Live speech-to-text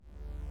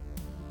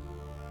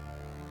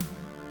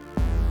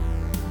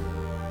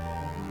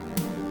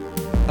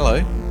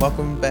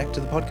welcome back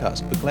to the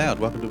podcast, Bacloud.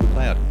 Welcome to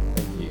Bacloud,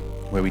 Thank you.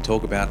 where we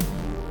talk about... Do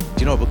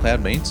you know what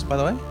Bacloud means, by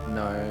the way?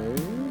 No.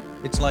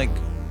 It's like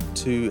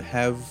to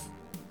have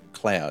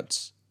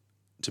clouds,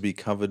 to be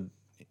covered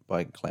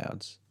by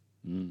clouds.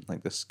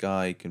 Like the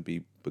sky can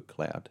be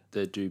becloud.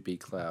 There do be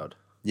cloud.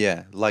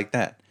 Yeah, like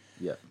that.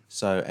 Yeah.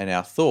 So, and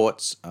our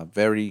thoughts are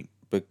very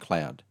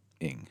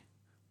beclouding.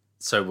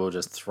 So we'll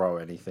just throw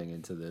anything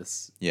into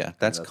this. Yeah,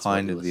 that's that's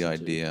kind what of you the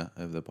listen to. idea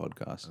of the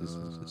podcast. Is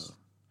just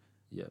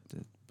Yeah.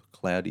 the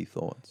cloudy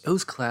thoughts. It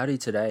was cloudy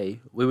today.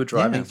 We were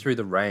driving Yeah. through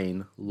the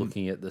rain,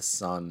 looking at the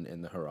sun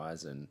in the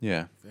horizon.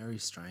 Yeah. Very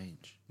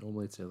strange.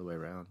 Normally it's the other way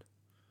around.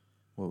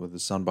 What, with the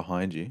sun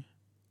behind you?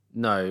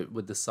 No,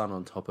 with the sun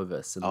on top of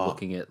us and Oh.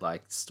 looking at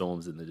like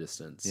storms in the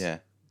distance. Yeah.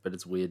 But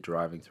it's weird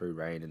driving through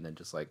rain and then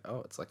just like,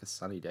 oh, it's like a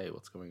sunny day.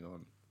 What's going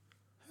on?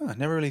 Huh, I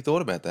never really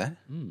thought about that.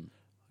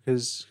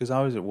 Because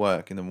I was at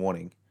work in the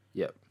morning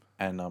Yep.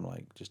 and I'm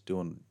like just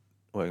doing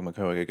work. And my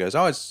coworker goes,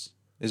 "Oh, it's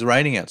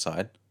raining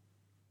outside."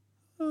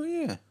 Oh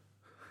yeah,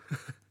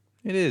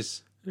 it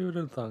is. Who would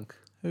have thunk?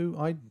 Who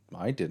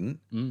I didn't.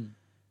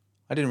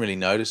 I didn't really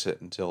notice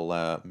it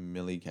until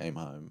Millie came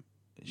home.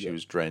 She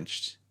was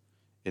drenched.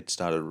 It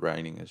started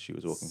raining as she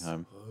was walking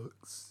home.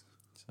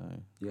 So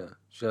Yeah.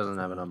 She doesn't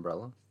have an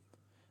umbrella.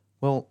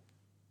 well,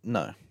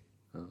 no.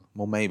 Oh.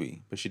 Well,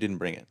 maybe, but she didn't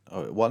bring it.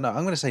 Oh, well, no,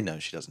 I'm going to say no.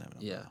 She doesn't have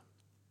it. Yeah.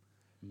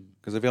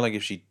 Because I feel like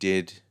if she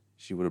did,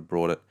 she would have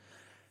brought it.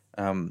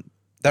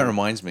 That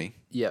reminds me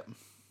Yep.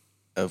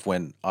 of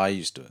when I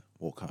used to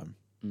walk home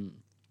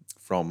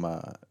from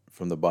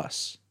the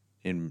bus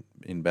in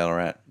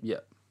Ballarat,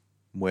 Yep.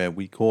 where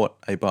we caught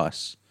a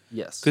bus.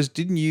 Yes. Because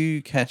didn't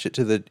you catch it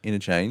to the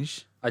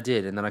interchange? I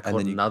did, and then I caught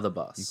then you- another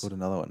bus. You caught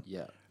another one.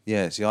 Yeah.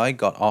 Yeah. See, I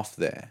got off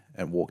there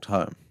and walked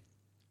home.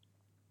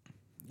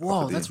 Whoa,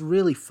 Property. that's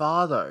really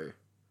far though.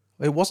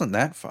 It wasn't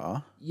that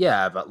far.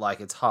 Yeah, but like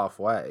it's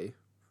halfway.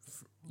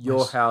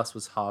 Your house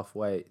was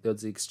halfway. There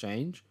was the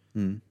exchange,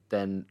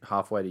 then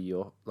halfway to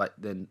your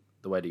then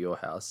the way to your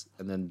house,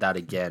 and then that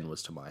again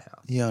was to my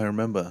house. Yeah, I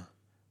remember.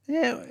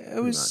 Yeah,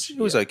 it was much,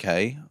 it was yeah.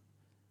 okay.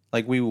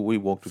 Like we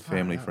walked with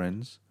family out.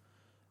 friends.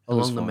 It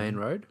was Along the fine. main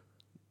road.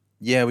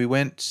 Yeah, we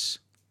went.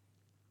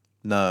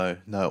 No,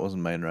 it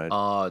wasn't main road.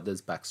 Oh,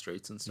 there's back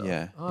streets and stuff.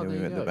 Yeah, Oh, we there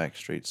went you the go. back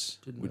streets,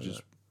 Didn't which know is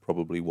that.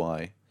 probably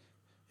why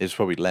it's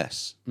probably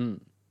less than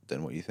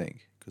what you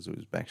think because it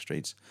was back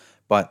streets.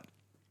 But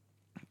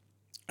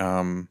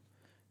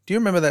do you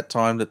remember that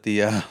time that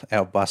the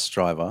our bus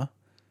driver,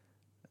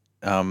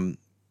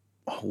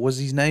 was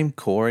his name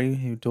Corey?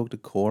 He talked to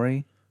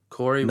Corey.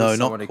 Corey was No, not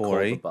someone who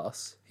Corey. called the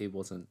bus. He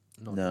wasn't.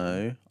 Not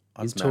No,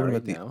 I'm He's talking married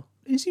about the. now.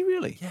 Is he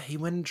really? Yeah, he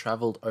went and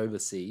traveled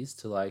overseas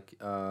to like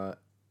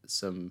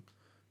some.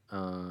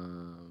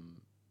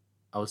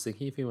 I was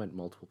thinking if he went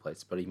multiple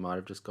places, but he might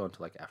have just gone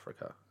to like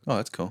Africa. Oh,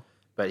 that's cool.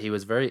 But he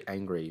was very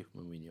angry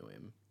when we knew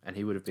him, and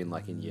he would have been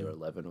like in year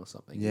 11 or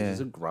something. He Yeah. was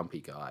a grumpy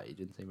guy. He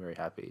didn't seem very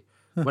happy.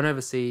 Went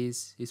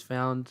overseas. He's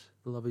found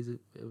the love of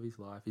his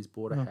life. He's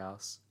bought a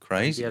house.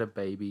 Crazy. He had a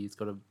baby. He's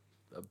got a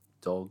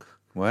dog.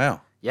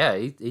 Wow, Yeah,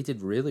 he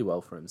did really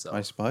well for himself.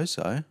 I suppose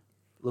so.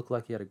 Looked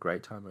like he had a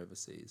great time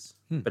overseas.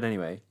 But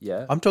anyway,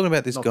 yeah. I'm talking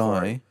about this Not guy.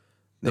 Corey.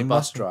 The They bus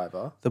must-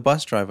 driver. The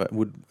bus driver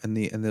would, and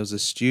there was a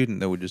student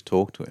that would just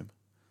talk to him.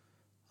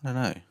 I don't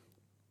know.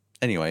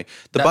 Anyway,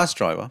 the bus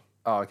driver.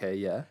 Oh, okay,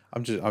 yeah.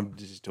 I'm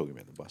just talking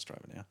about the bus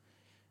driver now.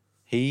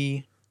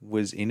 He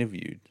was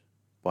interviewed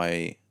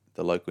by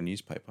the local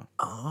newspaper.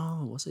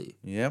 Oh, was he?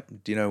 Yep.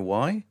 Do you know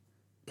why?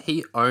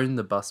 He owned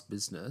the bus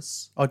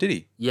business. Oh, did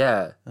he?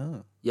 Yeah.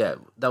 Oh, Yeah,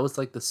 that was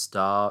like the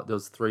Star. There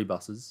was 3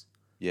 buses.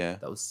 yeah.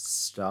 That was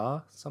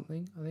Star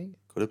something, I think.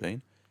 Could have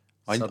been.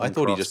 I Southern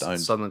thought he Cross- just owned.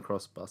 Southern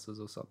Cross buses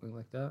or something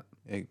like that.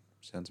 It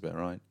sounds about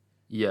right.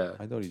 Yeah.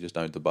 I thought he just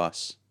owned the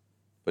bus,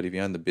 but if he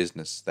owned the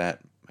business,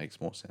 that makes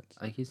more sense.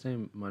 I think his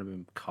name might have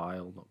been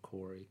Kyle, not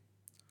Corey.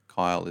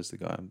 Kyle is the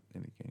guy I'm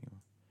indicating.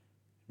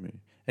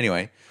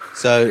 Anyway,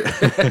 so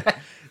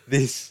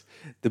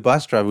the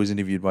bus driver was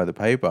interviewed by the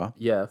paper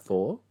Yeah,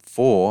 4.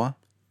 for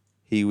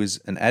he was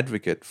an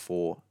advocate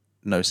for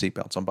no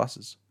seatbelts on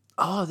buses.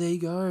 Oh, there you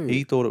go.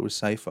 He thought it was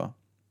safer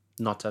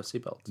Not to have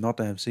seatbelts. not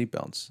to have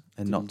seatbelts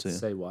and Did not he to.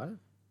 say why?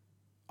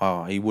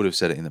 Oh, he would have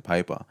said it in the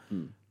paper,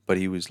 but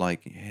he was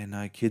like, "Yeah,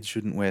 no, kids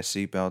shouldn't wear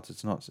seatbelts.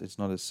 It's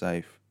not as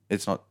safe.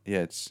 It's not. Yeah,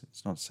 it's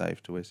not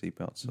safe to wear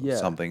seatbelts or Yeah.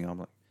 something." I'm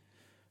like,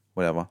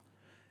 whatever.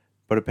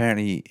 But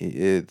apparently,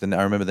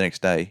 I remember the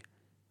next day,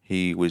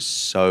 he was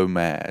so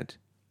mad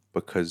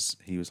because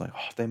he was like,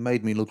 "Oh, they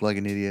made me look like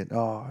an idiot.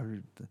 Oh,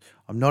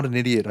 I'm not an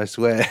idiot, I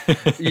swear."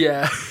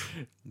 Yeah.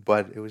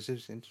 But it was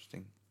just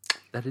interesting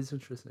That is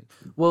interesting.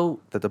 Well,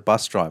 that the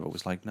bus driver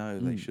was like, "No,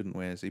 they shouldn't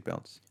wear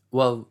seatbelts."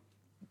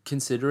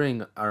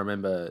 considering I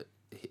remember,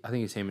 I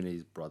think it was him and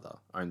his brother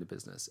owned the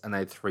business, and they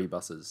had 3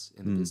 buses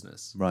in the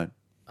business. Right.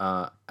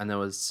 And they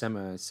was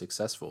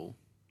semi-successful,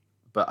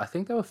 but I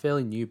think they were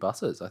fairly new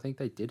buses. I think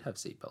they did have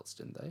seatbelts,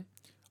 didn't they?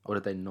 Or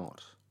did they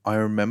not? I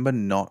remember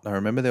not. I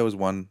remember there was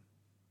one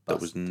that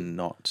Bus was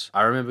not.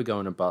 I remember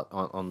going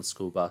on the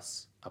school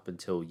bus up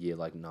until year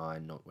like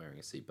 9, not wearing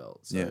a seatbelt.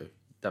 So Yeah.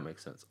 That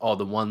makes sense. Oh,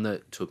 the one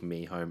that took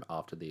me home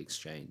after the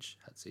exchange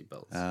had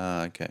seatbelts.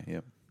 Ah, okay,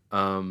 yeah.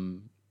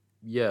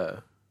 Yeah.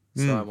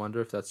 So I wonder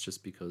if that's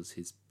just because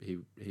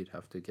he'd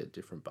have to get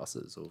different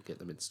buses or get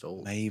them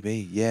installed.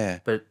 Maybe, yeah.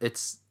 But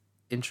it's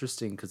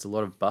interesting because a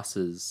lot of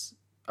buses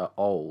are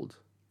old,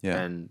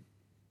 Yeah. and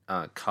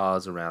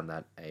cars around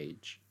that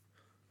age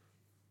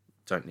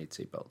don't need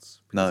seatbelts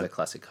because No. they're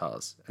classic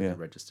cars and Yeah. they're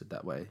registered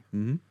that way.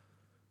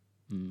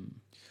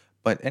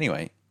 But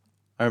anyway,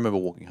 I remember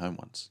walking home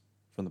once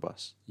from the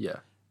bus. Yeah.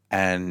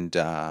 And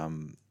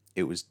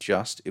it was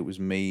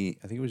me,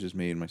 I think it was just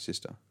me and my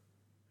sister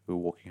who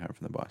were walking home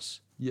from the bus.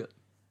 Yeah.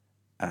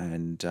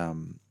 And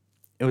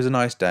it was a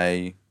nice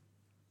day,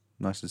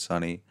 nice and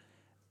sunny.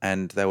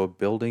 And they were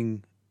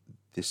building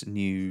these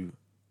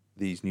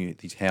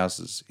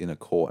houses in a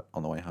court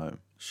on the way home.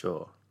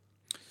 Sure.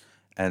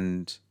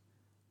 And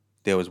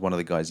there was one of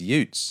the guys'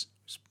 utes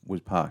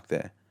was parked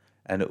there.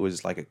 And it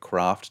was like a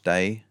craft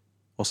day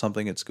or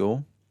something at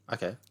school.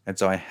 Okay. And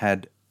so I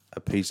had a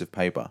piece of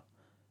paper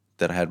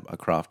that had a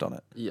craft on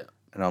it. Yeah.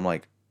 And I'm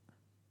like,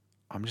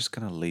 I'm just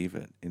going to leave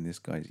it in this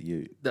guy's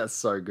ute. That's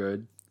so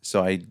good.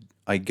 So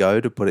I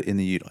go to put it in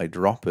the ute. I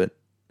drop it.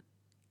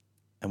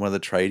 And one of the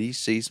tradies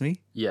sees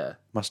me. Yeah.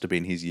 Must have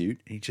been his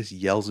ute. And he just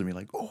yells at me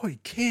like, "Oi,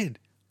 kid,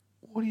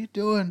 what are you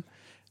doing?"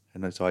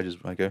 And then so I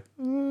go,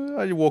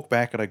 I walk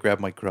back and I grab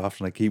my craft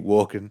and I keep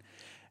walking.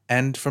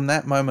 And from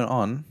that moment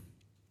on,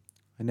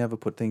 I never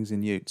put things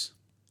in utes.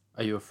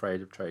 Are you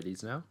afraid of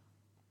tradies now?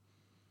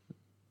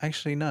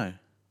 Actually, no.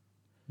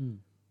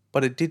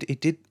 But it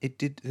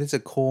did. There's a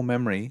core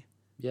memory.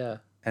 Yeah.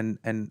 And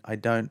I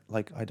don't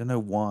know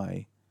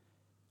why,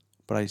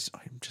 but I'm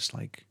just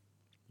like,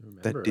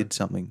 Remember that did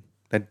something.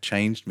 That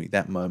changed me,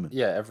 that moment.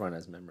 Yeah, everyone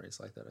has memories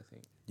like that, I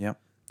think. Yep.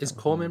 Is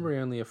core memory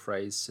only a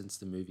phrase since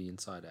the movie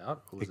Inside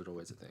Out, or was it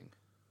always a thing?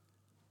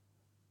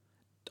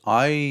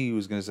 I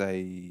was going to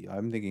say,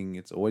 I'm thinking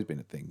it's always been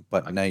a thing,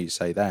 but now you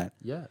say that.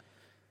 Yeah.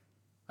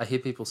 I hear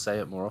people say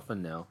it more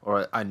often now,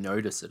 or I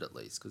notice it at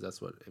least, because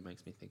that's what it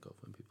makes me think of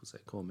when people say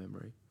core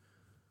memory.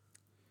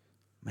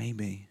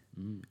 Maybe.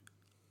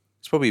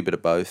 It's probably a bit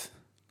of both.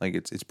 Like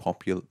it's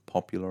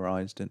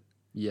popularized it.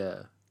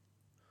 Yeah.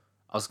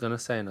 I was going to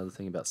say another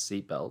thing about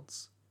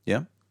seatbelts.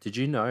 Yeah. Did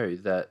you know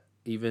that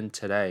even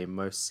today,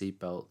 most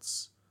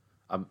seatbelts,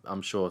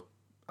 I'm sure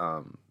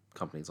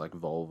companies like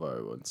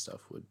Volvo and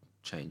stuff would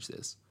change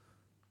this,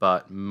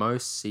 but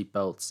most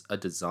seatbelts are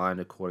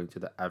designed according to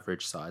the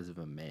average size of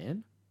a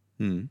man,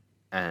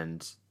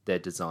 and they're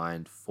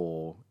designed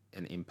for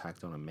an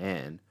impact on a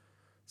man.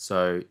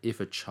 So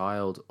if a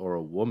child or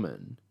a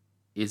woman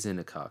is in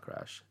a car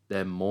crash,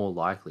 they're more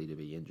likely to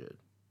be injured.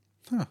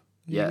 Huh.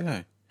 There you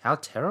go. How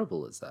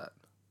terrible is that?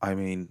 I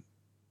mean,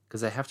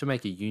 Because they have to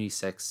make a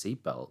unisex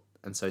seatbelt.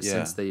 And so Yeah.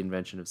 since the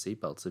invention of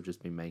seatbelts, they've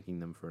just been making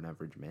them for an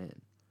average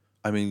man.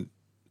 I mean,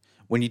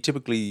 when you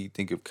typically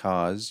think of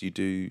cars, you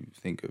do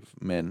think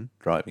of men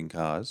driving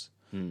cars,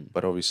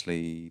 but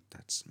obviously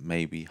that's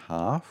maybe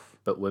half.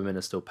 But women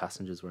are still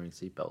passengers wearing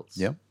seatbelts.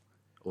 Yep.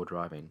 Or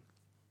driving.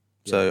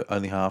 So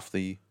only half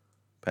the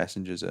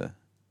passengers are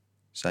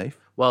safe.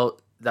 Well,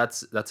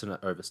 that's an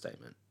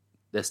overstatement.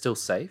 They're still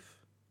safe.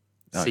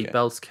 Okay.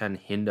 Seatbelts can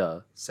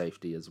hinder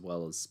safety as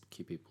well as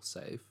keep people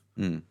safe.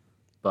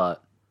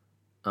 But,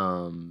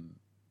 I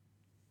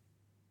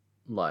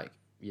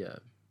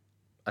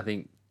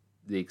think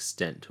the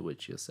extent to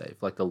which you're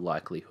safe, like the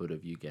likelihood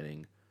of you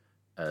getting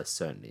a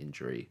certain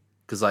injury,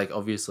 because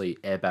obviously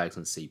airbags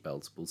and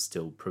seatbelts will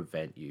still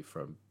prevent you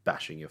from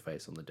bashing your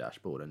face on the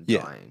dashboard and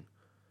Yeah. dying,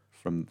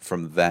 From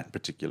that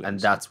particular. and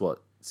that's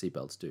what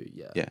seatbelts do.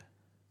 Yeah. Yeah.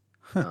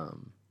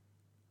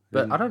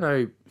 But I don't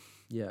know.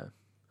 Yeah.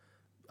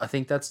 I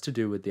think that's to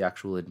do with the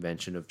actual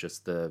invention of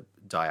just the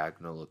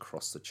diagonal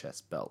across the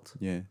chest belt.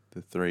 Yeah.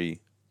 The 3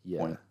 Yeah.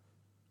 point.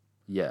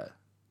 Yeah.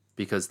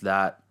 Because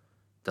that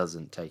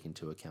doesn't take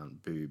into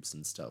account boobs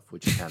and stuff,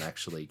 which can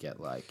actually get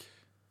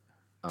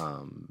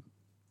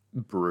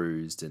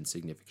bruised and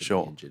significantly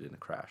Sure. injured in a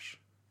crash.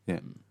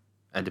 Yeah.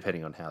 And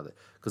depending on how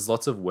because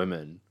lots of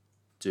women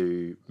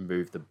do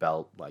move the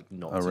belt not to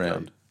go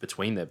Around.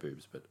 between their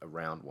boobs, but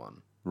around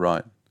one.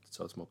 Right.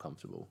 So it's more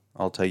comfortable.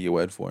 I'll take your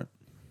word for it.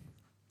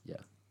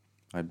 Yeah.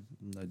 I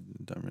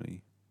don't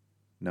really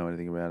know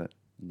anything about it.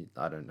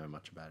 I don't know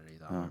much about it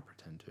either. I won't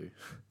pretend to.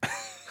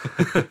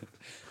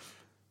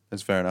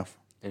 That's fair enough.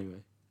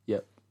 Anyway,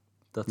 yep.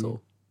 That's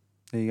all.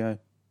 There you go.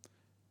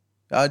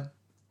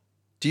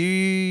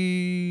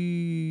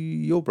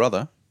 Your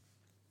brother,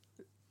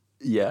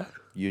 Yeah.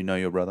 you know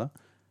your brother?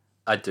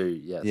 I do,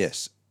 yes.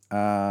 Yes.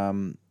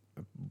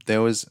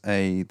 There was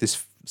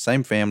this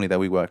same family that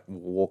we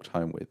walked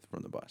home with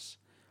from the bus.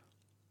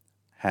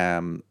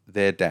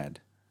 Their dad,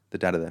 the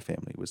dad of their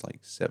family, was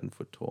 7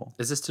 foot tall.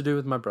 Is this to do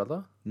with my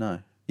brother?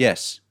 No.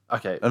 Yes.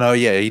 Okay. Oh, no,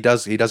 yeah, he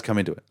does come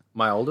into it.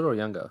 My older or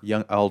younger?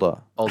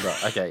 Older. Older.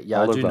 Okay.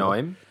 Yeah, Older I do know brother.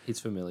 him. He's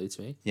familiar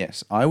to me.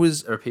 Yes. I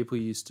was, There are people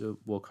you used to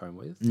walk home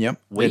with?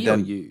 yep. We and or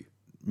then you?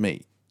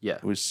 Me. Yeah.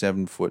 It was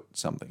 7 foot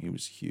something. He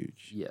was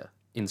huge. Yeah.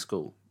 In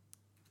school.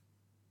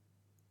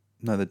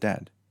 No, the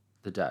dad.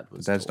 The dad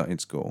was The dad's tall. not in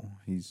school.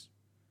 He's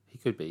He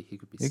could be. He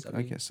could be I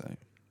studying. guess so,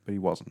 but he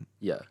wasn't.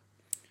 Yeah.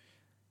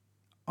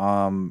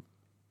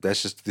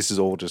 This is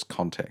all just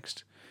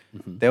context.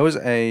 There was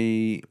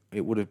it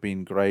would have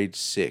been grade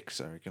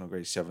 6, I reckon, or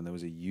grade 7. There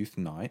was a youth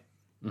night.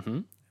 Mm-hmm.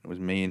 It was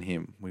me and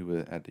him. We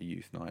were at the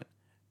youth night,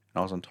 and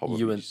I was on top of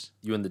You his.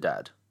 and the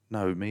dad.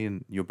 No, me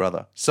and your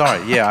brother.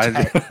 Sorry,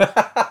 yeah.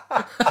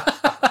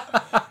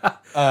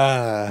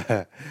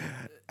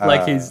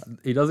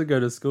 He doesn't go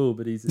to school,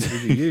 but he's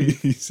a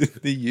youth. He's in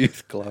the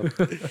youth club.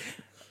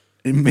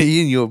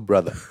 Me and your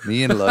brother.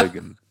 Me and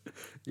Logan.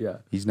 Yeah.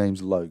 His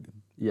name's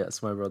Logan.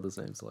 Yes, my brother's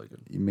name's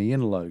Logan. Me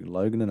and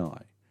Logan and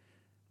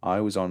I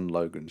was on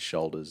Logan's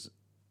shoulders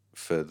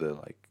for there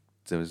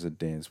was a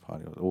dance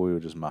party, or we were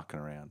just mucking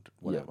around,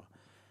 whatever.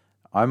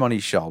 I'm on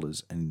his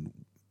shoulders, and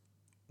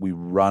we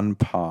run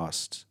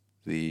past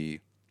the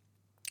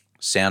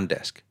sound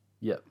desk,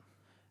 Yep.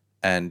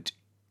 and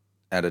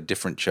at a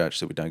different church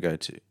that we don't go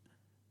to,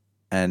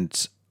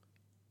 and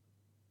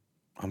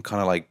I'm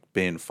kind of like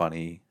being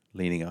funny,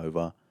 leaning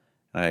over,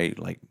 and I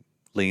like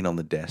lean on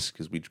the desk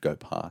as we go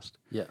past.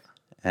 Yeah.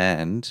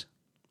 And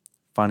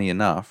funny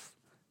enough,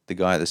 the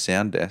guy at the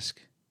sound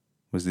desk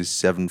was this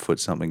 7 foot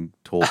something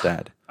tall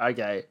dad.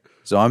 Okay.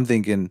 So I'm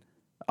thinking,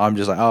 I'm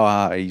just like,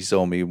 oh, he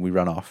saw me, and we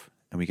run off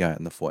and we go out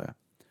in the foyer.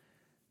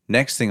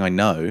 Next thing I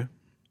know,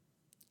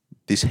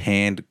 this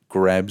hand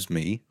grabs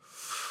me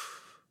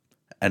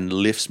and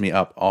lifts me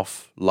up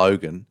off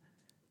Logan,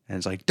 and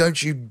it's like,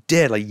 don't you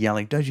dare, like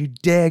yelling, don't you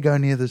dare go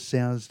near the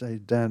sound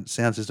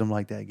system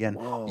like that again.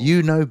 Whoa.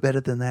 You know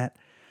better than that.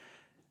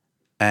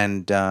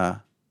 And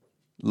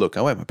look,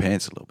 I wet my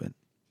pants a little bit.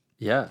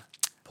 Yeah.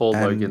 Paul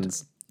And-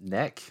 Logan's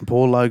neck.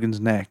 Poor Logan's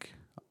neck.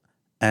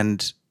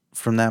 And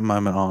from that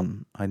moment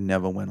on, I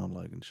never went on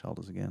Logan's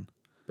shoulders again.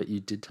 But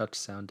you did touch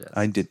sound desk.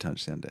 I did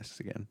touch sound desks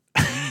again.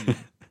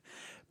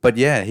 But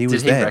yeah, he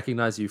was Did he there.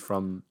 recognize you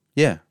from?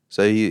 Yeah.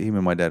 So him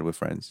and my dad were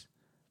friends.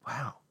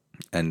 Wow.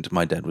 And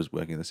my dad was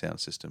working the sound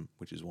system,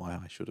 which is why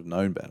I should have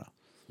known better.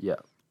 Yeah.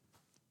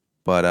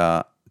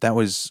 But that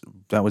was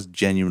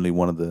genuinely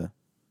one of the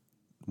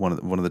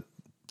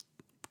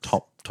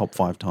top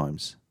 5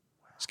 times,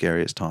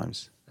 scariest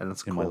times. And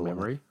that's a In my cool life.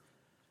 memory.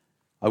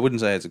 I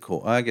wouldn't say it's a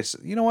cool. I guess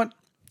you know what?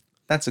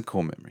 That's a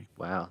cool memory.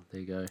 Wow. There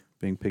you go.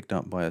 Being picked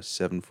up by a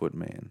 7 foot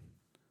man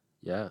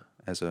Yeah.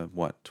 as a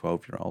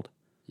 12-year-old.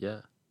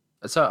 Yeah.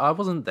 So I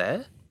wasn't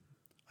there.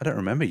 I don't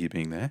remember you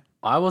being there.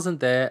 I wasn't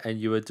there, and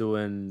you were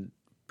doing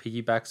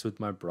piggybacks with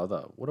my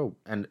brother.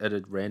 And at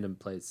a random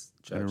place.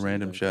 Church At a that you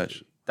random don't church.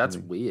 do. That's I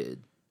think. weird.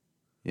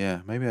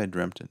 Yeah, maybe I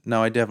dreamt it.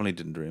 No, I definitely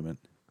didn't dream it.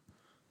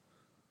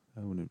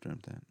 I wouldn't have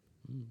dreamt that.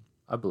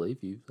 I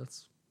believe you.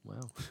 That's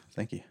wow.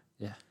 Thank you.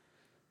 Yeah.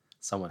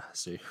 Someone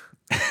has to.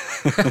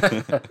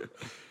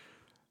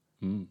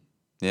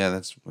 Yeah,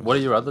 that's What are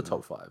your other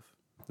top 5?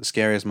 the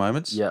scariest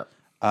moments. Yeah.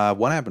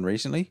 One happened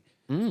recently.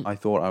 I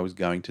thought I was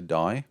going to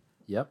die.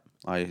 Yep.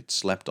 I had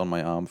slept on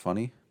my arm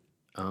funny,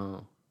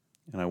 Oh,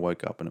 and I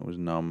woke up and it was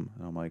numb.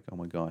 And I'm like, oh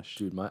my gosh,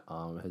 dude, my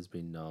arm has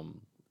been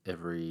numb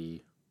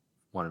every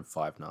 1 in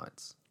 5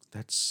 nights.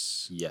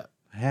 that's Yeah.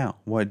 how.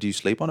 Why do you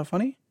sleep on it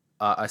funny?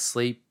 I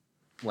sleep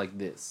like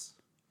this.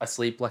 I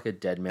sleep like a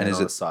dead man is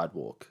on a it-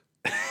 sidewalk.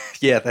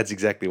 Yeah, that's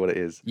exactly what it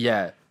is.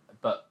 Yeah,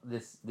 but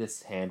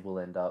this hand will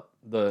end up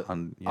the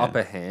Yeah.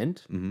 upper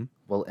hand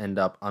will end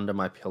up under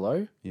my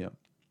pillow, Yeah,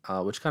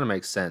 which kind of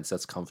makes sense.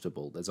 That's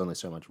comfortable. There's only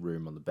so much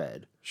room on the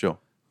bed sure.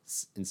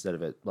 instead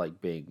of it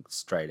like being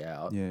straight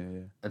out. Yeah.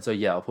 And so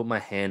yeah, I'll put my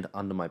hand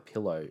under my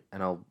pillow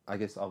and I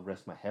guess I'll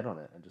rest my head on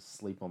it and just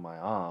sleep on my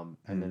arm,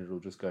 and then it'll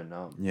just go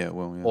numb. Yeah,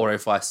 well, yeah. Or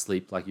if I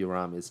sleep like your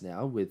arm is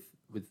now with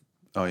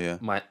Oh, yeah.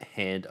 my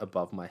hand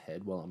above my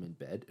head while I'm in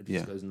bed, it just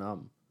Yeah. goes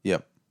numb.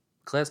 Yep.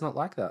 Claire's not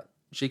like that.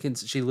 She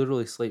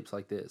literally sleeps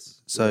like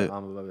this. So- with her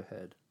arm above her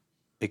head.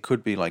 It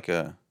could be like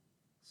a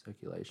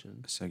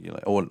Circulation.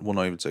 circulation, or well,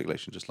 not even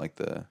circulation, just like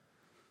the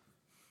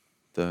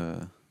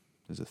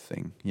there's a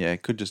thing. Yeah,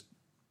 it could just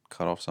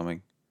cut off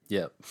something.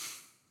 Yeah.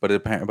 But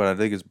I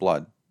think it's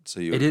blood. So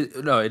you.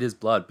 It is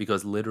blood,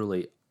 because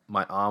literally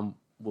my arm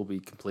will be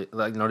complete,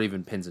 like not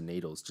even pins and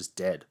needles, just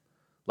dead.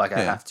 Like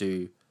Yeah.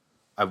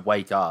 I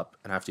wake up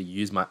and I have to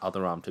use my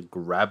other arm to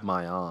grab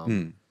my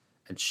arm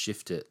and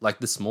shift it. Like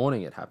this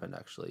morning it happened,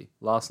 actually,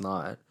 last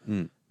night.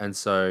 And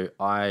so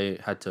I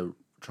had to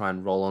try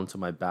and roll onto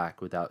my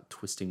back without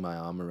twisting my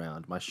arm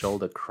around. My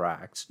shoulder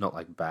cracked, not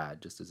like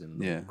bad, just as in a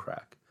little Yeah.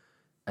 crack.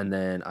 And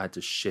then I had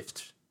to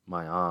shift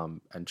my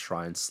arm and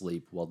try and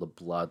sleep while the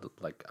blood,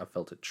 like I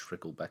felt it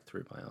trickle back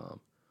through my arm.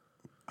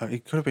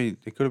 It could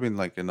have been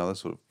like another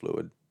sort of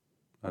fluid.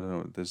 I don't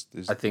know. There's.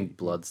 I think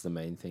blood's the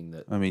main thing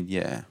that. I mean,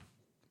 yeah.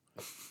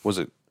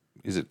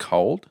 Is it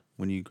cold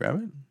when you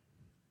grab it?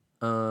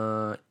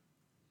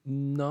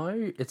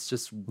 No, it's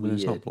just Well, weird.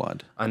 it's not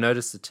blood. I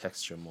noticed the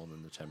texture more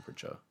than the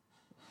temperature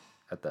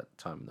at that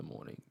time in the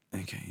morning.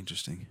 Okay,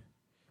 interesting.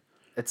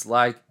 It's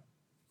like,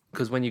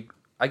 because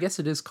I guess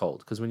it is cold,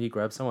 because when you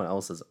grab someone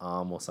else's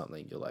arm or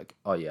something, you're like,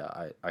 oh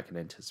yeah, I can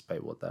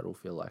anticipate what that'll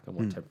feel like and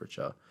what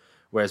temperature.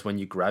 Whereas when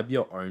you grab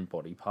your own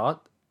body part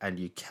and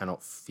you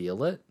cannot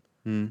feel it,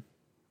 I mean,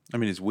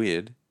 it's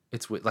weird.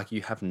 It's like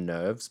you have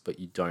nerves, but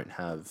you don't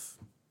have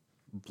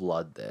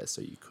blood there,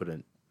 so you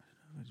couldn't.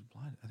 It's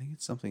blood. I think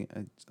it's something.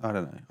 I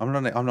don't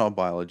know. I'm not a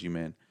biology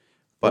man.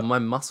 Well, But my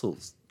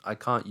muscles. I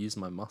can't use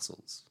my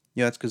muscles.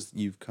 yeah, that's because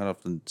you've cut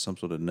off some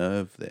sort of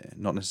nerve there,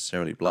 not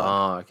necessarily blood.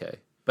 Oh, okay.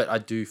 But I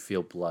do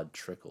feel blood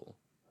trickle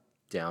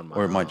down my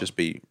Or it might arm just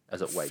be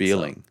as it wakes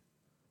feeling up.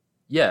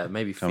 Yeah,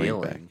 maybe coming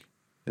feeling. back.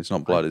 It's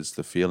not blood; it's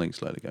the feeling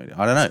slowly going down.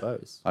 I don't know.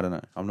 Suppose. I don't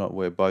know. I'm not.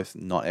 We're both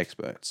not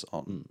experts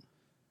on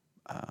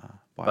biology.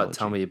 But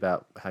tell me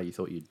about how you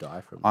thought you'd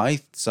die from.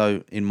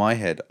 So in my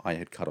head, I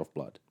had cut off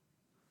blood,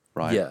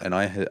 right? Yeah. And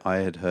I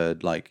had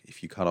heard like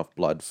if you cut off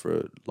blood for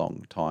a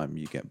long time,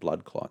 you get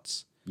blood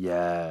clots.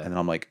 Yeah. And then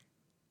I'm like,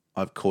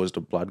 I've caused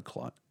a blood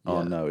clot.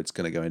 Oh Yeah. no, it's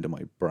going to go into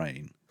my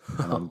brain,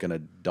 and I'm going to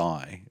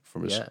die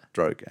from a Yeah.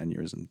 stroke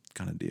aneurysm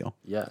kind of deal.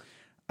 Yeah.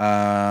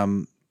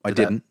 I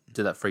didn't.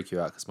 Did that freak you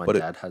out? Because my But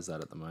dad has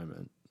that at the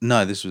moment.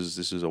 No, this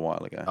was a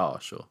while ago. Oh,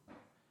 sure.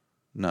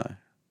 No.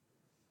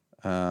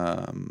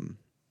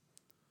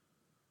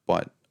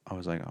 But I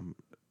was like,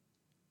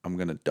 I'm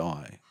gonna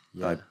die.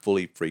 Yeah. I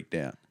fully freaked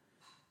out,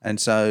 and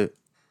so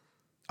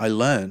I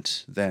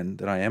learnt then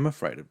that I am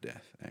afraid of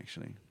death.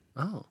 Actually,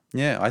 Oh,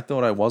 yeah, I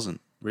thought I wasn't,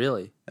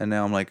 really? and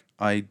now I'm like,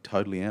 I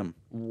totally am.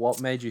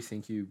 What made you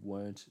think you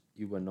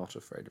were not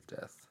afraid of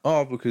death?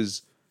 Oh,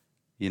 because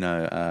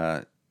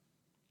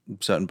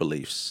certain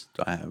beliefs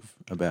that I have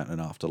about an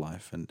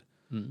afterlife and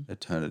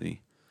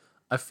eternity.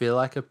 I feel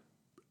like a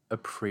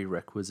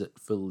prerequisite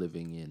for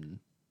living in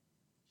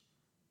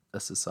a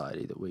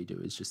society that we do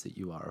is just that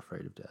you are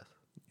afraid of death.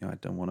 I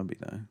don't want to be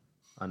though.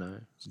 I know.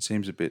 It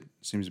seems a bit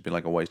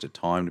like a waste of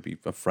time to be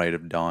afraid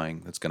of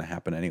dying. That's going to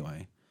happen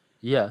anyway.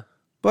 Yeah.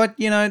 But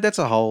that's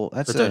a whole.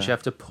 That's But don't you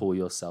have to pull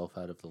yourself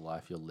out of the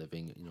life you're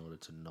living in order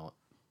to not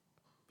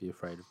be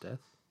afraid of death?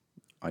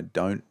 I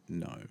don't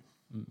know.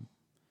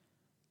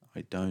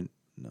 I don't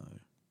know.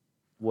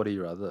 What are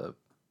your other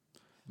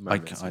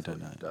moments? I you don't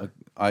thought know. you'd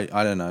die?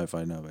 I don't know if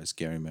I know about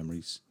scary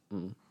memories.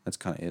 That's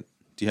kind of it.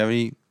 Do you have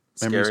any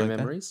memories Scary like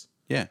memories?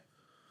 that?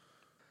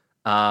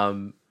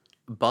 Yeah.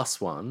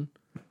 Bus one,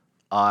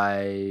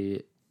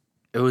 it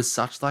was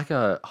such like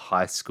a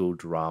high school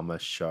drama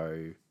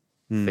show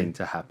thing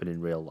to happen in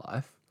real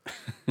life.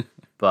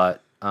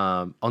 But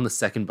on the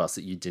second bus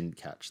that you didn't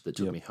catch that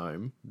took me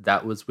home,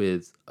 that was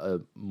with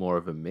more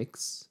of a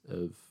mix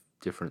of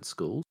different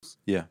schools.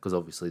 Yeah. Because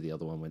obviously the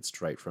other one went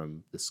straight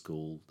from the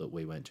school that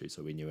we went to,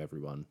 so we knew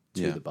everyone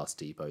to Yeah. the bus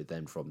depot.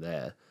 Then from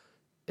there,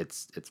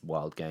 it's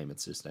wild game.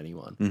 It's just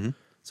anyone. Mm-hmm.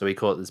 So we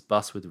caught this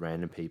bus with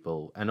random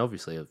people, and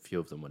obviously a few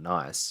of them were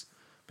nice,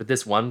 but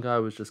this one guy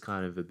was just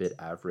kind of a bit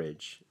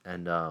average,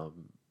 and I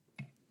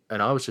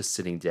was just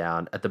sitting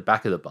down at the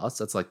back of the bus.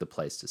 That's like the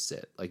place to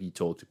sit. Like you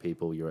talk to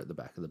people, you're at the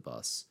back of the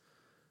bus.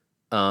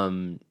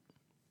 And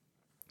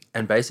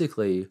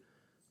basically,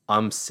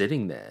 I'm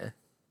sitting there,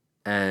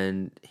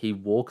 and he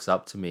walks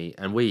up to me,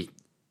 and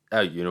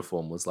our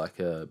uniform was like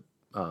a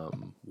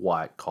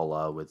white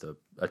collar with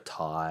a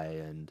tie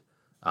and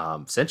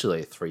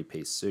essentially a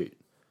 3-piece suit.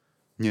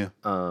 Yeah.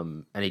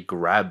 And he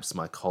grabs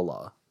my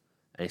collar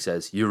and he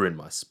says, "You're in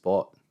my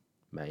spot,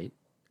 mate."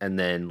 And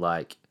then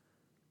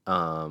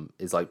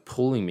is like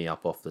pulling me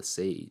up off the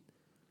seat.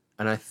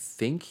 And I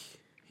think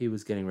he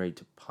was getting ready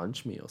to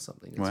punch me or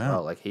something as Wow.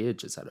 well. Like he had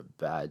just had a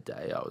bad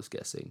day, I was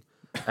guessing.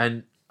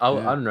 And I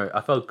don't know,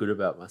 I felt good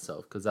about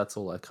myself because that's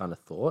all I kind of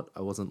thought.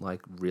 I wasn't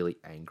like really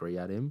angry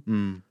at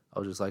him. I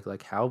was just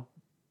like how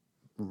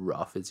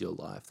rough is your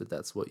life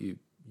that's what you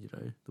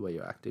know, the way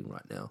you're acting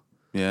right now.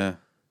 Yeah.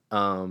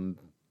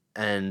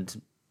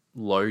 And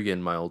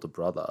Logan, my older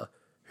brother,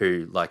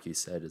 who, like you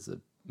said, is a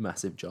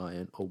massive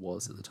giant, or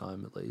was at the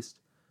time at least,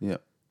 Yeah.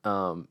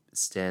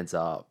 stands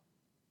up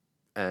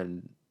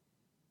and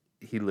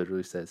he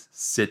literally says,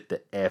 "Sit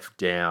the F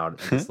down,"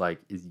 and just like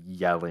is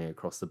yelling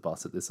across the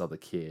bus at this other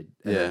kid.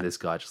 And Yeah. then this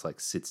guy just like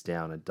sits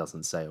down and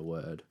doesn't say a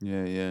word.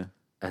 Yeah. Yeah.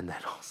 And then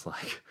I was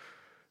like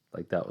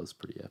that was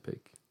pretty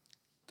epic.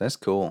 That's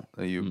cool.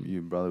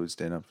 Your brother would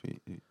stand up for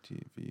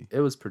you. It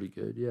was pretty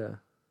good, yeah.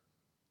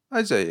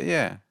 I'd say,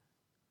 yeah.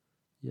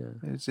 Yeah.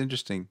 It's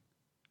interesting.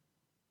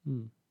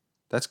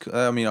 That's.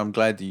 I mean, I'm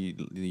glad that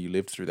you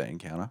lived through that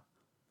encounter.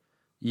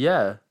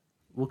 Yeah.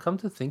 Well, come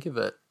to think of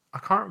it, I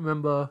can't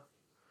remember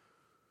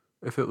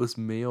if it was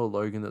me or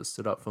Logan that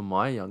stood up for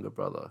my younger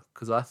brother,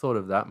 because I thought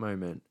of that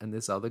moment, and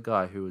this other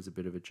guy who was a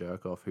bit of a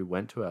jerk off who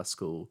went to our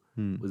school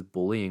was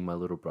bullying my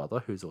little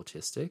brother who's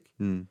autistic,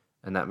 and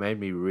that made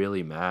me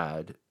really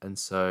mad. And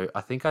so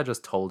I think I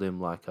just told him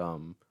like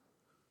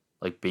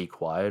be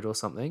quiet or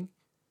something,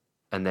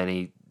 and then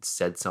he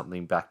said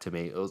something back to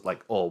me. It was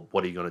like, "Oh,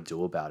 what are you gonna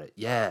do about it?"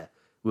 Yeah,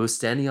 we were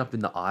standing up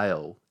in the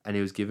aisle, and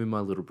he was giving my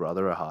little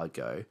brother a hard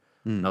go.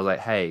 And I was like,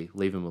 "Hey,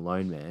 leave him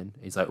alone, man."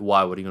 He's like,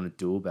 "Why? What are you gonna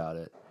do about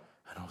it?"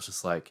 And I was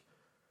just like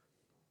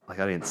I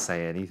didn't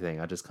say anything.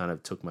 I just kind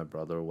of took my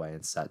brother away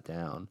and sat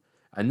down.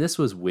 And this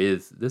was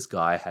this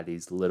guy had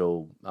his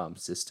little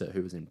sister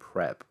who was in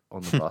prep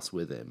on the bus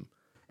with him.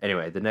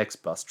 Anyway, the next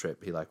bus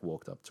trip, he like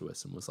walked up to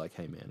us and was like,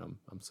 "Hey, man,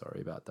 I'm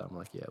sorry about that." I'm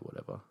like, "Yeah,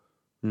 whatever."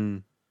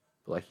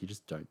 But like, you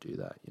just don't do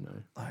that, you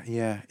know?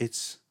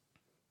 It's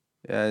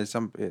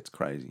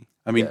crazy.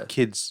 I mean, Yeah.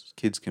 kids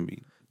can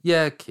be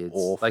Yeah, kids.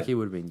 Awful. Like, he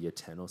would have been year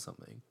 10 or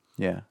something.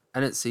 yeah.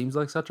 And it seems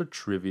like such a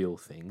trivial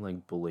thing,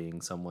 like bullying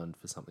someone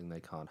for something they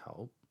can't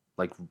help.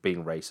 Like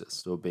being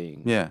racist or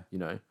being, Yeah. you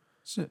know,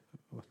 So,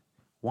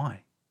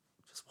 why?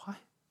 just why?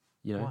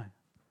 You know, Why?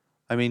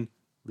 I mean,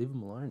 leave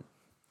them alone.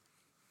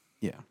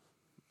 yeah.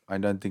 I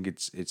don't think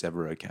it's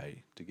ever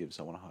okay to give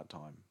someone a hard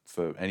time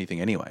for anything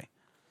anyway.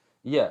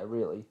 Yeah,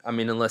 really. I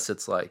mean, unless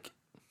it's like,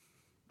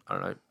 I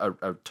don't know,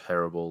 a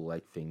terrible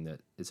like thing that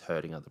is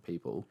hurting other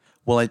people.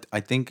 Well, I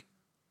think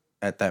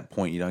at that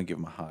point you don't give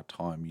them a hard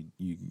time.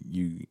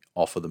 You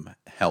offer them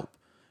help.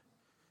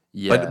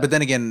 Yeah. But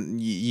then again,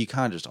 you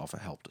can't just offer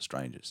help to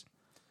strangers.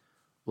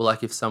 Well,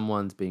 like if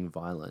someone's being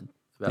violent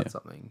about Yeah.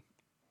 something,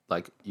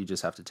 like you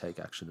just have to take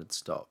action and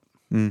stop.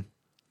 Mm.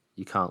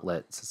 You can't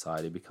let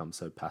society become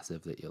so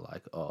passive that you're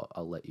like, oh,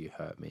 I'll let you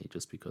hurt me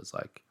just because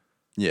like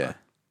Yeah.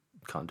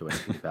 can't do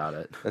anything about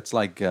it. That's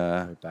like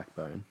No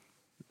backbone.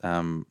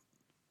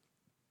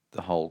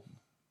 the whole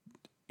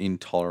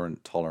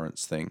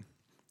tolerance thing,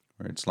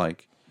 where it's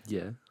like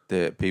Yeah.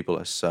 the people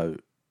are so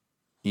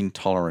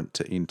intolerant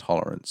to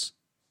intolerance,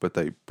 but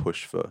they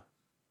push for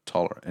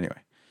tolerant.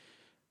 Anyway,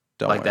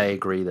 don't Like worry. they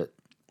agree that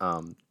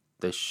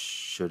they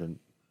shouldn't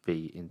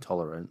be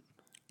intolerant.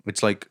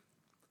 It's like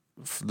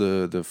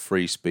the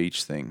free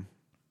speech thing.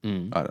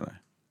 Mm. I don't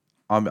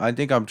know. I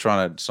think I'm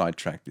trying to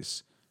sidetrack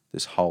this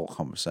whole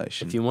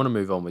conversation. If you want to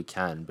move on, we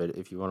can. But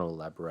if you want to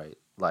elaborate,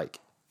 like,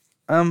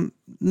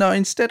 No,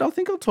 instead, I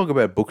think I'll talk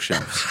about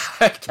bookshelves.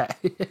 okay.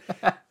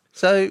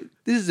 So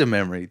this is a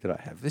memory that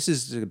I have. This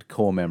is a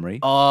core memory.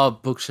 Oh,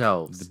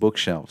 bookshelves. The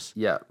bookshelves.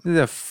 Yeah. This is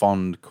a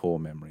fond core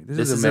memory.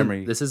 This is a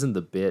memory. This isn't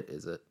the bit,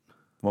 is it?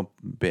 What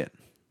bit?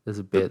 There's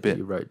a bit, bit. that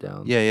you wrote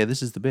down. Yeah,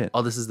 this is the bit.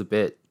 Oh, this is the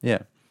bit.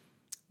 Yeah.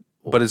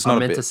 But it's not I a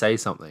meant bit. to say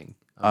something.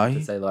 Are I meant you?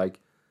 to say like,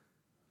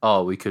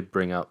 oh, we could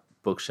bring up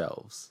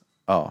bookshelves.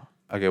 Oh,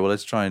 okay. Well,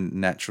 let's try and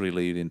naturally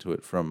lead into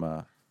it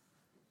from.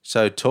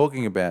 So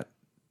talking about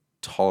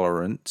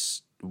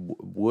tolerance,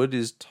 wood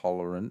is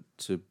tolerant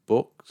to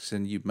books,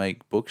 and you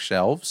make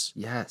bookshelves.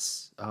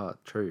 Yes. Oh,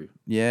 true.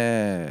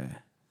 Yeah.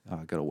 Oh,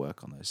 I got to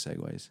work on those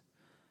segues.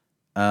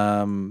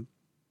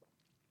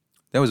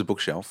 There was a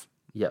bookshelf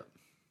Yep.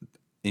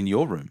 in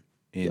your room,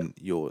 and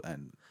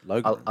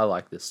Logan. I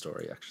like this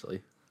story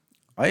actually.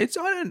 I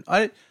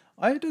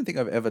don't think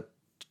I've ever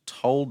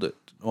told it.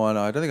 Well,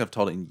 no, I don't think I've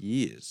told it in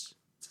years.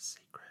 It's a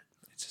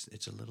secret.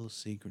 It's a little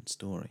secret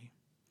story.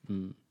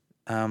 Mm.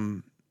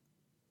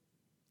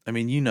 I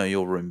mean, you know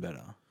your room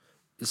better.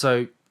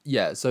 So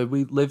yeah, so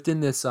we lived in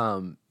this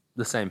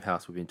the same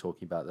house we've been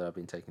talking about that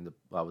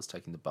I was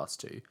taking the bus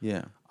to.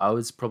 Yeah. I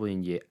was probably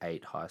in year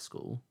 8 high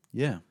school.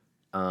 Yeah.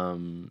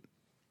 And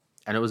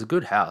it was a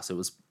good house. It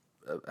was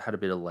had a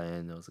bit of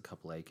land. There was a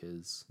couple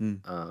acres.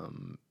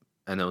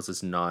 And there was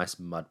this nice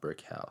mud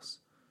brick house.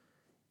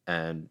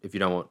 And if you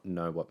don't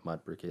know what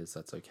mud brick is,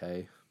 that's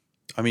okay.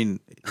 I mean,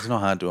 it's not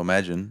hard to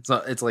imagine. It's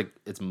not. It's like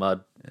it's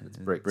mud. It's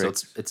brick.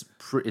 bricks.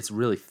 So it's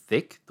really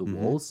thick, the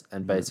walls,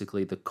 and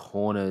basically the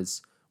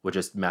corners were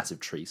just massive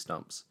tree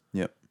stumps.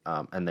 Yep.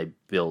 And they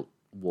built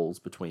walls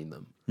between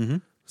them. Mm-hmm.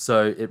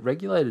 So it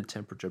regulated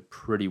temperature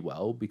pretty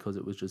well because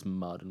it was just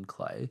mud and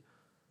clay.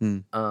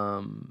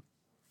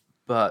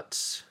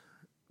 But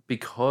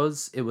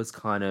because it was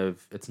kind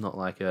of, it's not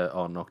like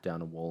knock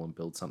down a wall and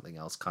build something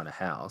else kind of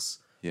house.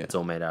 Yeah. It's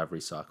all made out of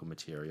recycled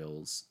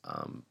materials,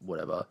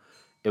 whatever.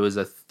 It was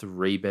a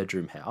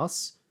 3-bedroom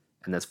house,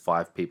 and there's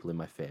 5 people in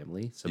my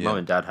family. So mum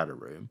and dad had a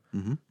room,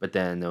 but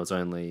then there was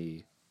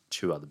only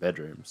 2 other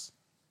bedrooms,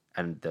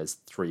 and there's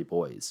 3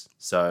 boys.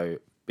 So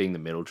being the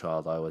middle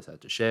child, I always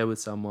had to share with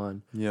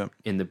someone. Yeah.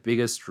 In the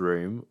biggest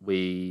room,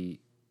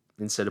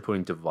 instead of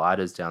putting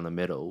dividers down the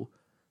middle,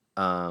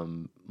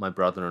 my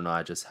brother and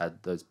I just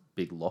had those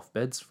big loft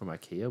beds from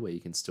IKEA where you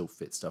can still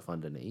fit stuff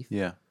underneath.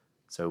 Yeah.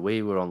 So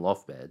we were on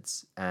loft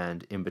beds,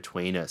 and in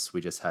between us, we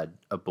just had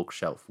a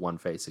bookshelf, one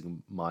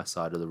facing my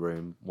side of the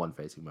room, one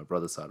facing my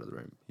brother's side of the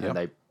room. Yep. And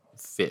they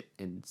fit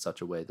in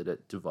such a way that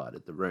it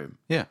divided the room.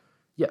 Yeah.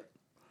 Yeah.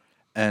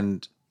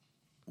 And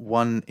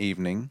one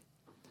evening,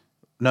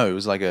 no, it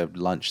was like a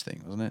lunch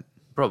thing, wasn't it?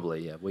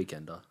 Probably, yeah,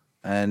 weekender.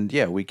 And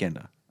yeah,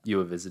 weekender. You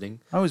were visiting?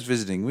 I was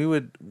visiting. We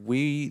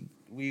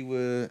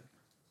were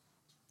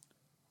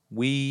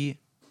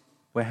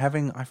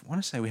having. I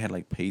want to say we had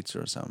like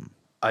pizza or something.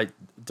 I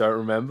don't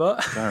remember.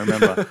 I don't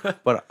remember.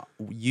 But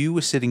you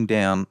were sitting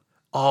down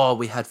Oh,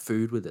 we had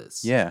food with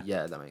us. Yeah.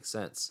 Yeah, that makes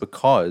sense.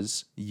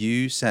 because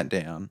you sat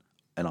down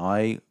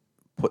and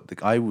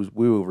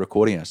we were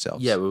recording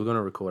ourselves. Yeah, we were going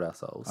to record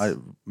ourselves.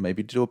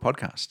 Maybe to do a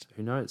podcast.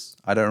 Who knows?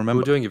 I don't We remember.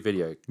 were doing a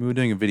video. We were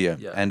doing a video,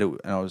 Yeah. and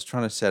I was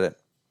trying to set it.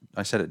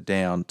 I set it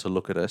down to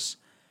look at us,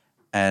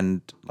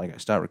 and like I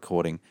start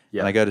recording,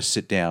 Yeah. and I go to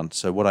sit down.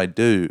 So what I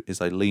do is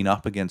I lean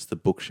up against the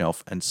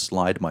bookshelf and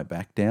slide my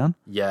back down.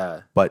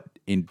 Yeah. But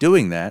in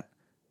doing that,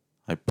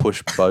 I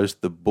push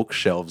both the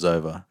bookshelves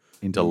over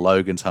into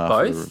Logan's half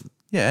of the Both? room.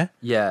 Yeah,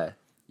 Yeah.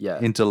 Yeah.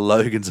 into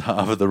Logan's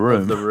half of the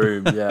room. Of the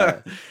room,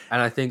 yeah.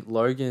 And I think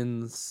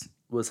Logan's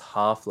was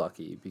half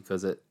lucky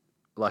because it,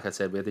 like I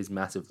said, we had these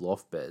massive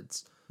loft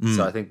beds.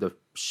 So I think the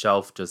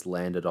shelf just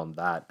landed on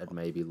that at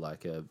maybe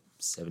like a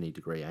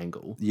 70-degree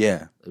angle.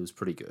 Yeah. It was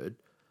pretty good.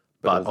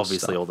 all But the obviously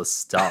stuff. all the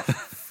stuff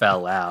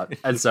fell out.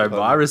 And so fell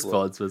on my the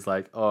response was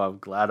like, oh, I'm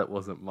glad it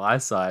wasn't my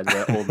side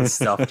where all the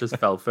stuff just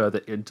fell further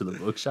into the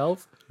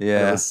bookshelf. And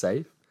Yeah. it was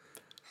safe.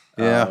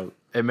 Yeah.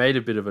 It made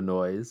a bit of a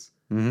noise.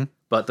 Mm-hmm.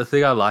 But the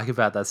thing I like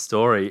about that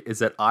story is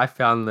that I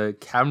found the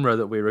camera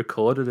that we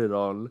recorded it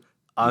on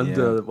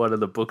under one of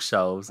the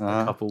bookshelves a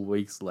couple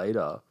weeks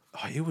later.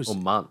 Oh, it was Or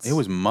months. It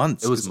was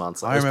months. It was 'cause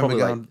months. I It was remember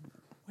probably going,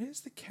 "Where's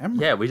the camera?"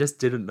 Yeah, we just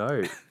didn't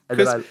know. And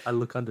then I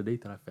look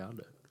underneath and I found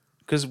it.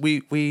 Because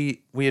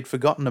we had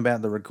forgotten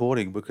about the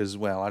recording because,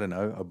 well, I don't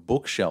know, a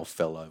bookshelf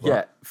fell over.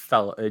 Yeah,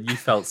 you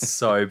felt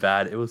so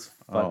bad. It was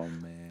fun. Oh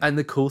man. And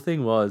the cool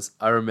thing was,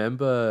 I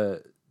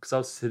remember, because I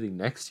was sitting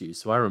next to you,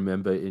 so I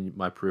remember in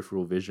my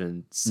peripheral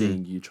vision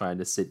seeing you trying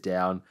to sit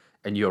down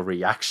and your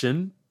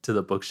reaction to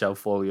the bookshelf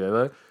falling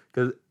over.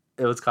 Because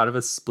it was kind of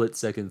a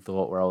split-second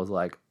thought where I was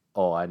like,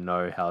 oh, I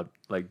know how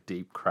like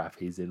deep crap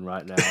he's in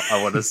right now.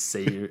 I want to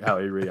see how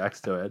he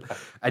reacts to it.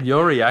 And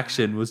your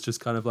reaction was just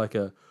kind of like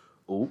a,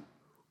 ooh.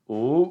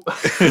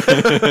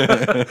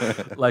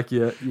 Like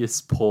you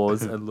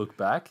pause and look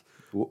back.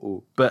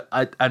 Ooh. But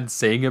and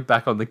seeing it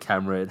back on the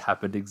camera, it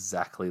happened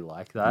exactly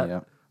like that.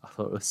 Yeah. I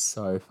thought it was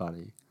so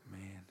funny.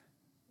 Man.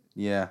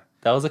 Yeah.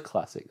 That was a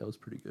classic. That was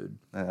pretty good.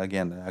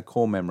 Again, a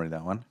core memory,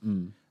 that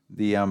one.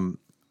 The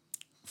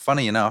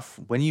funny enough,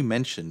 when you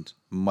mentioned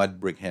Mud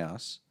Brick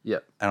House,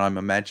 Yep. and I'm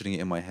imagining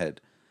it in my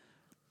head,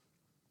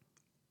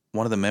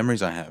 one of the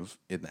memories I have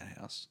in that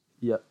house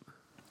Yep.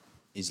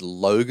 is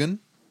Logan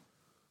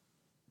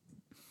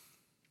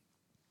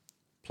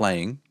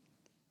playing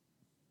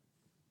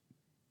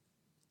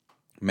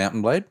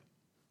Mountain Blade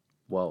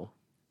Whoa.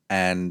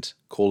 and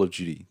Call of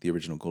Duty, the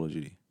original Call of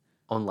Duty,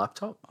 On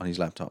laptop? on his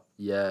laptop.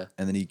 Yeah.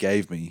 And then he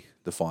gave me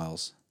the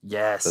files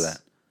Yes. for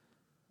that.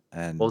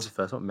 And What was the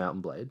first one?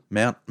 Mountain Blade.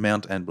 Mount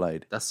and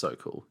Blade. That's so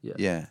cool. Yeah.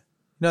 Yeah.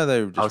 No,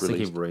 they were just I was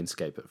released. thinking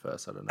RuneScape at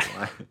first. I don't know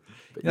why.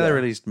 But They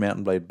released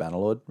Mountain Blade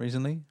Bannerlord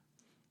recently.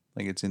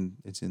 Like it's in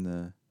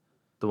the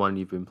the one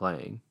you've been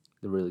playing,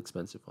 the really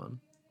expensive one,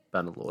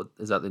 Bannerlord.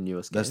 Is that the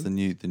newest game? that's the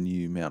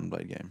new Mountain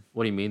Blade game.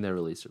 What do you mean they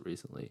released it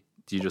recently?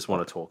 Do you just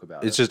want to talk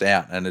about It's it? just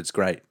out and it's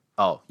great.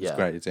 Oh, yeah. It's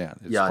great. It's out.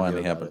 It's Yeah, I knew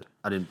finally about happened. it.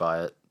 I didn't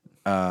buy it.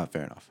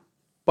 Fair enough.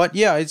 But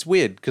yeah, it's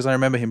weird because I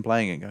remember him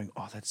playing it and going,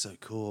 "Oh, that's so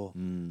cool.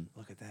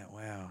 Look at that.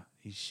 Wow.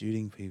 He's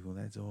shooting people.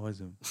 That's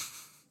awesome."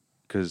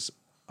 Because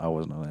I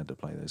wasn't allowed to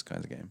play those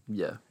kinds of games.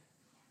 Yeah.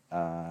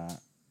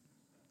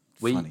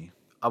 Funny.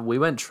 We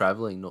went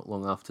traveling not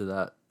long after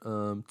that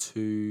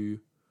to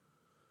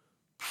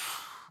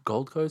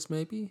Gold Coast,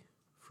 maybe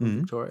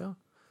from Victoria,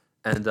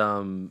 and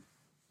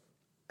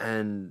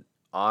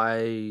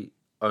I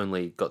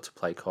only got to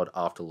play COD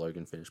after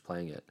Logan finished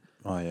playing it,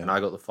 Oh, yeah. and I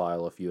got the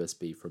file off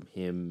USB from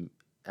him,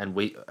 and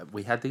we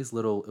had these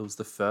little. It was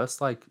the first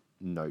like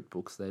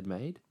notebooks they'd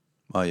made,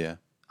 Oh, yeah.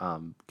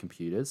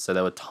 computers, so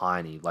they were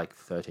tiny, like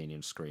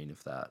 13-inch screen,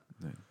 if that.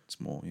 It's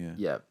more, yeah.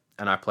 Yeah,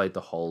 and I played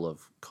the whole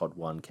of COD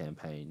 1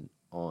 campaign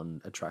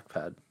on a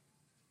trackpad.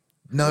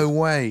 No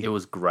way. It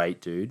was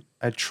great, dude.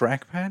 A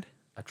trackpad?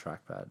 A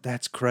trackpad.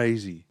 That's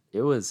crazy.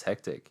 It was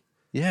hectic.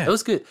 Yeah. It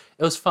was good.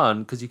 It was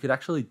fun because you could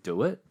actually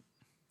do it.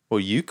 Well,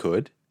 you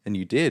could, and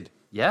you did.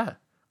 Yeah.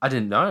 I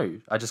didn't know.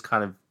 I just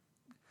kind of...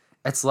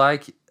 It's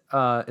like...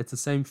 it's the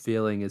same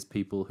feeling as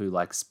people who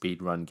like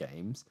speedrun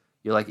games.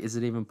 You're like, is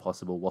it even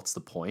possible? What's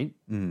the point?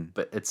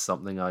 But it's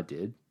something I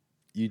did.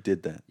 You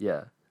did that.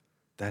 Yeah.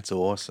 That's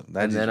awesome.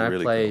 That And is then I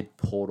really played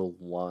Portal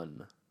 1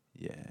 cool.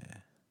 Yeah.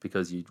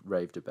 because you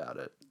raved about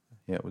it.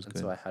 Yeah, it was And good.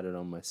 so I had it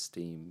on my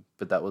Steam.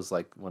 But that was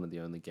like one of the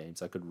only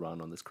games I could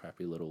run on this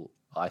crappy little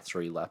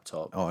i3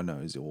 laptop. Oh, no,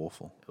 it was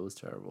awful. It was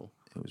terrible.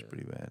 It was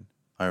pretty bad.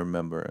 I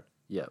remember it.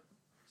 Yeah.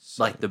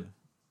 Like the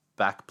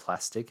back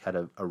plastic had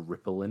a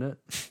ripple in it.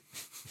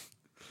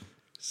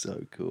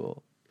 So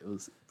cool. It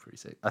was pretty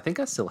sick. I think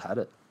I still had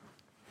it.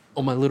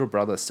 Or my little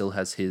brother still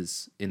has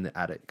his in the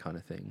attic kind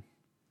of thing.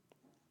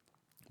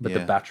 But the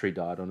Yeah. battery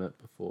died on it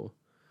before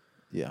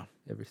Yeah.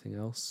 everything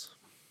else.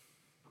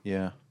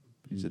 Yeah.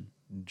 He's a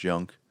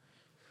junk.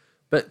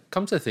 But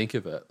come to think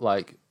of it,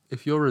 like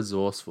if you're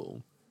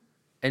resourceful,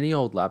 any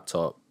old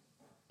laptop,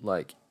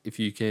 like if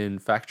you can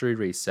factory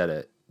reset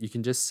it, you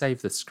can just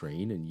save the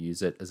screen and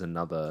use it as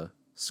another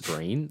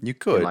screen. You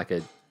could. in like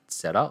a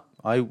setup.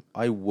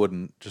 I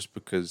wouldn't just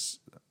because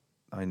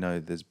I know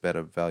there's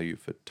better value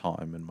for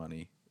time and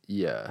money.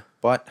 Yeah.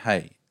 But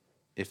hey,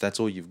 if that's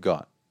all you've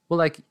got, Well,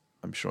 like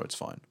I'm sure it's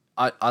fine.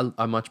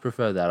 I much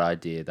prefer that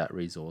idea, that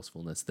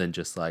resourcefulness, than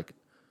just like,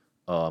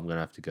 oh, I'm gonna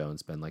have to go and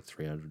spend like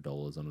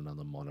 $300 on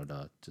another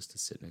monitor just to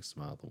sit next to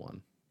my other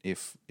one.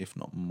 If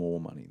not more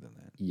money than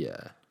that.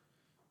 Yeah,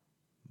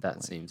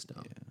 that seems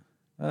dumb.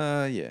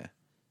 Yeah.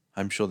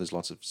 I'm sure there's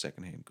lots of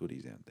secondhand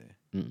goodies out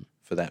there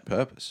for that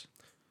purpose.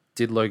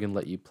 Did Logan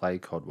let you play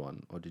COD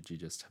 1, or did you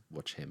just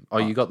watch him? Oh,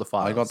 you got the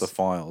files. I got the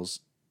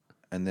files,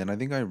 and then I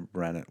think I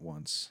ran it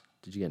once.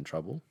 Did you get in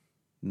trouble?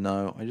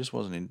 No, I just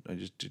wasn't in. I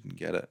just didn't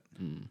get it.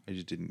 I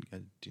just didn't. I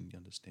didn't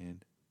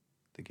understand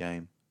the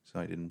game, so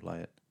I didn't play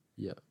it.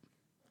 Yeah.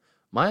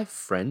 My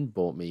friend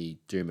bought me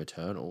Doom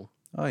Eternal,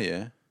 Oh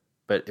yeah.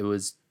 but it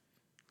was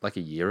like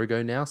a year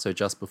ago now, so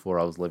just before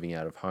I was living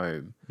out of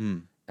home.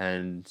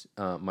 And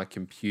my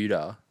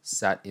computer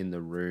sat in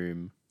the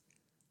room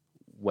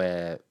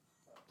where,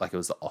 like, it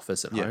was the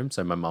office at Yeah. home.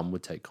 So my mum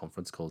would take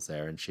conference calls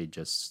there, and she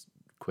just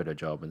quit her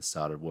job and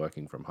started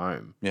working from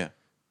home. Yeah.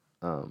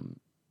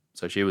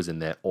 So she was in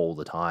there all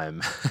the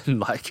time, and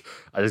like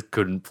I just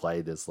couldn't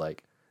play this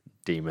like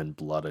demon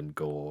blood and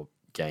gore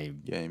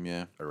game Game.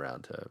 Yeah.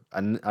 around her.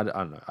 And I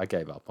don't know. I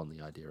gave up on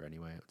the idea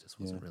anyway. It just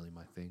wasn't really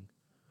my thing.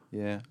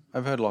 Yeah.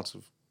 I've heard lots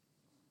of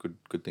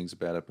good things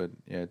about it, but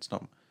yeah, it's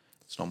not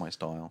my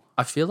style.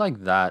 I feel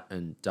like that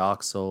and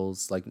Dark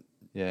Souls, like,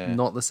 Yeah.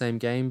 not the same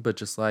game, but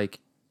just like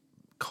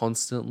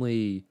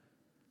constantly,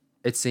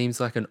 it seems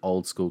like an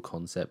old school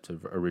concept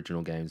of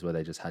original games where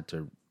they just had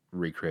to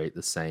recreate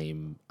the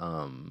same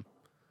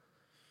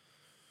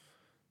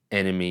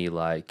enemy,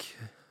 like,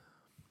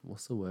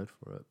 what's the word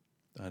for it?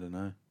 I don't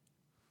know.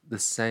 The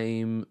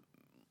same,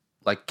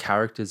 like,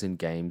 characters in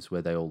games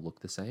where they all look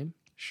the same.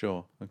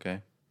 Sure.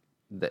 Okay.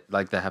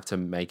 Like, they have to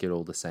make it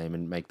all the same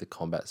and make the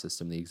combat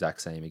system the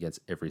exact same against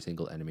every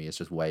single enemy. It's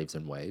just waves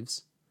and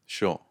waves.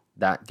 Sure.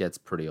 That gets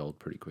pretty old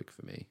pretty quick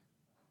for me.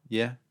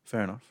 Yeah.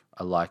 Fair enough.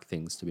 I like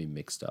things to be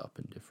mixed up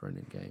and different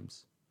in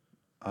games.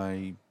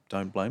 I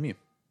don't blame you.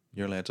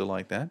 You're allowed to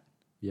like that.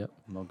 Yep.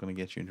 I'm not going to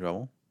get you in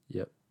trouble.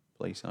 Yep.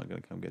 Police aren't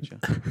going to come get you.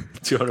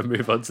 Do you want to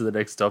move on to the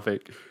next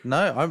topic?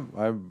 No,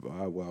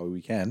 well,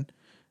 we can.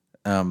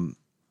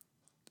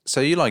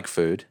 So you like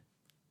food?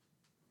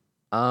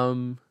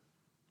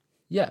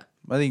 Yeah.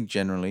 I think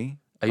generally.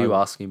 Are you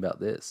asking about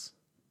this?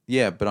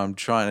 Yeah, but I'm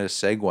trying to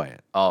segue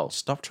it. Oh,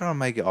 Stop trying to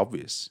make it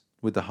obvious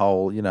with the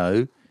whole,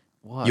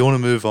 what? you want to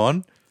move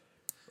on?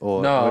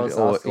 Or, No, I or, was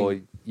or, asking.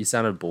 or- You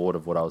sounded bored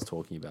of what I was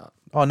talking about.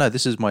 oh no,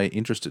 this is my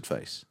interested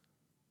face.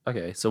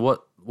 Okay, so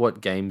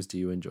what games do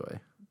you enjoy?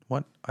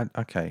 What?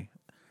 Okay.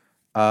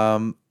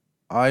 I'm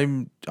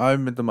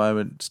at the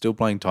moment still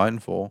playing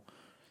Titanfall.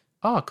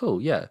 Oh,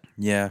 cool. Yeah.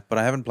 Yeah, but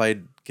I haven't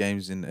played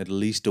games in at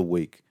least a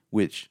week,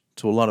 which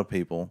to a lot of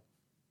people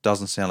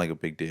doesn't sound like a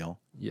big deal.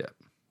 Yeah.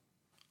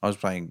 I was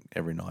playing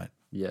every night,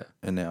 Yeah.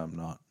 and now I'm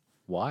not.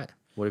 Why?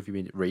 What have you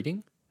been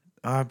reading?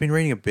 I've been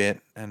reading a bit,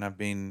 and I've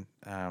been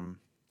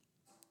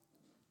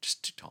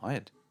just too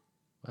tired.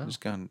 Wow.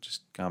 Just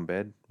go in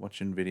bed,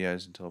 watching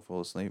videos until I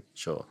fall asleep.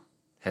 Sure.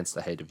 Hence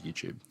the hate of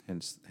YouTube.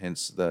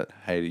 Hence the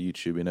hate of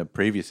YouTube in a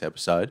previous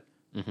episode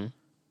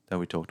that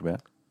we talked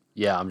about.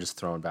 Yeah, I'm just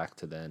throwing back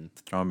to then.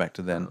 Throwing back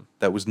to then.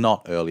 That was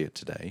not earlier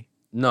today.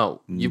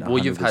 No, you've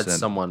had 100%.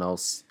 someone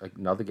else, like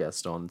another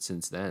guest on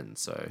since then,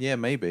 so Yeah,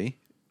 maybe.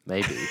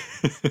 maybe.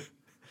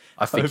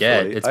 I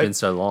forget. Hopefully. It's been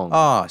so long.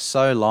 Oh,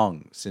 so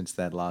long since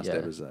that last Yeah.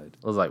 episode.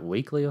 It was like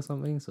weekly or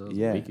something, so it was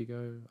Yeah. a week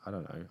ago. I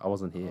don't know. I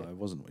wasn't here. I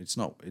wasn't. It's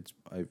not.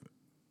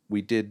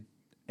 We did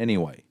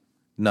anyway.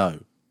 No.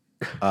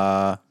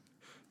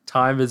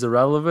 Time is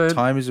irrelevant.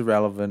 Time is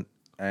irrelevant,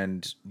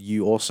 and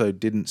you also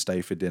didn't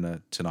stay for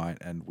dinner tonight,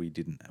 and we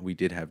didn't. We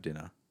did have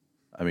dinner.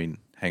 I mean,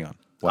 hang on.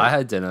 Wait. I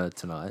had dinner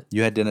tonight,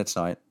 You had dinner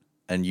tonight,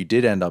 and you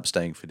did end up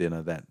staying for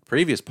dinner that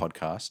previous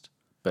podcast.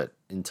 but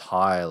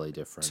entirely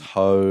different.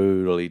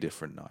 Totally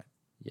different night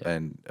Yeah.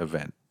 and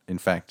event. In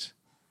fact,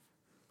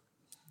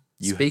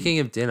 Speaking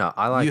of dinner,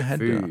 I like you had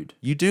dinner. food.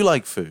 You do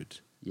like food.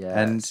 Yes.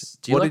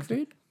 And Do you what like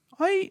did-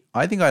 food?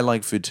 I think I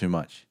like food too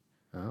much.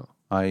 Oh,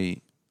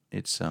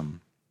 It's dude,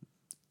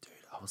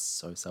 I was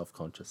so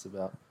self-conscious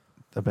about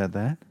about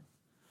that.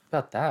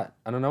 that.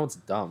 And I know it's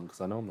dumb because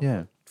I know I'm not Yeah.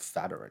 like,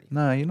 fat or anything.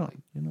 No, you're not.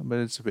 You're not. But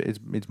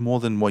it's more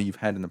than what you've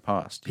had in the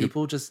past.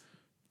 People just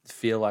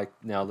feel like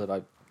now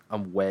that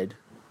I'm wed,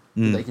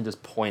 Mm. they can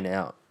just point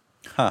out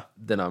Ha.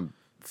 that I'm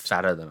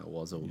fatter than I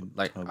was, or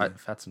like totally.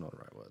 fat's not the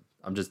right word.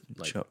 I'm just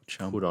like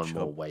Chump, put on chump.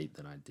 more weight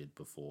than I did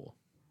before.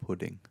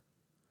 Pudding.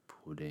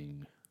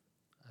 Pudding,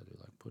 I do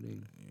like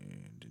pudding.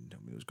 Didn't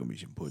tell me there was gonna be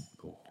some pud.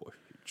 Oh,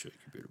 cheeky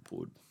bit of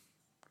pud.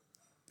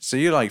 So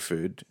you like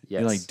food. Yes.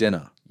 You like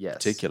dinner. Yes.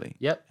 Particularly.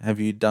 Yep. Have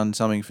you done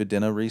something for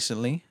dinner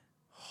recently?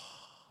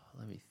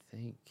 Let me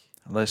think.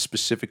 Like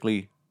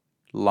specifically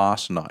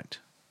last night.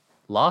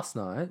 Last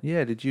night.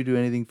 Yeah. Did you do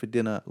anything for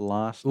dinner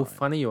last Well, night?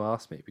 funny you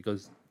asked me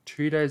because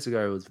 2 days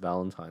ago was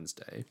Valentine's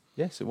Day.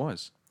 Yes, it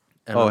was.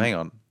 And Hang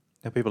on.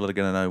 Now people are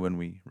going to know when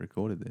we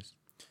recorded this.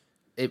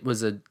 It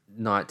was a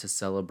night to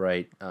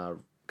celebrate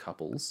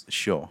couples,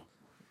 Sure.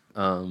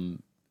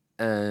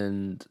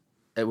 and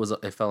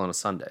it fell on a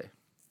Sunday.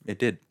 It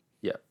did.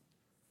 Yeah.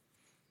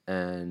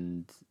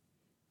 And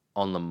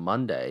on the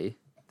Monday,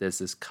 there's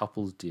this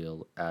couples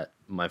deal at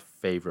my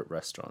favorite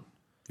restaurant.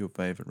 Your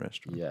favorite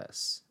restaurant.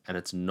 Yes. And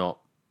it's not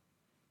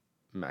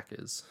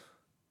Macca's.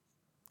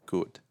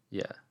 Good.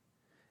 Yeah.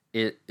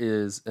 It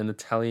is an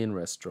Italian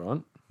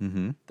restaurant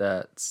Mm-hmm.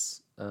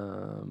 that's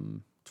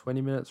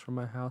 20 minutes from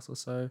my house or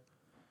so,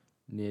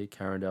 near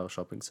Carindale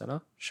Shopping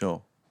Centre.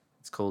 Sure.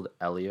 It's called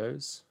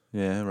Elio's.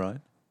 Yeah, right.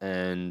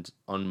 And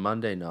on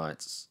Monday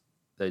nights,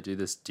 they do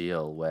this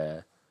deal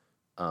where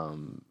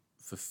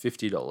for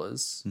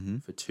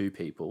 $50 for two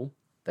people,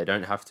 they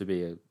don't have to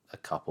be a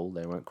couple.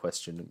 They won't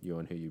question you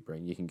on who you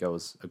bring. You can go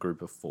as a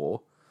group of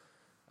four.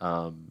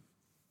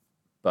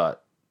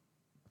 But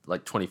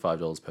like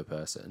 $25 per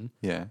person.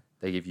 Yeah.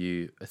 They give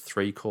you a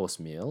 3-course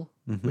meal,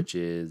 which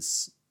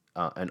is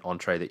an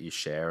entree that you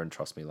share. And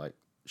trust me, like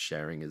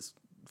sharing is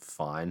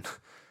fine.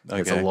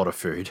 It's a Okay. lot of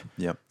food.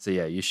 Yep. So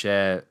yeah, you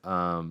share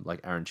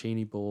like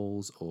arancini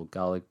balls or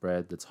garlic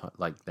bread. That's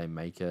like they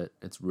make it.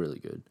 It's really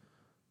good.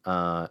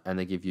 And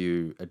they give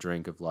you a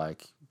drink of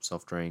like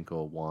soft drink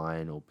or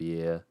wine or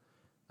beer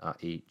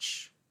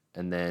each.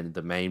 And then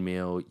the main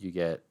meal, you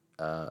get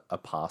a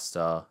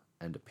pasta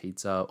and a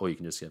pizza, or you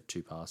can just have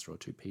 2 pasta or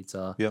 2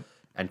 pizza. Yep.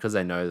 And because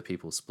they know that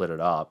people split it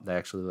up, they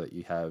actually let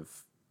you have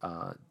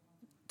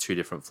 2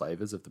 different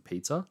flavors of the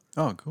pizza.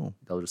 Oh, cool.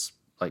 They'll just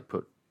like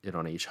put it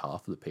on each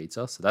half of the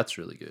pizza. So that's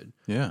really good.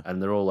 Yeah.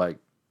 And they're all like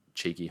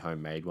cheeky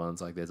homemade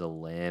ones. Like there's a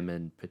lamb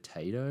and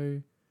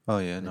potato. Oh,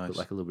 yeah. They Nice. put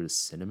like a little bit of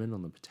cinnamon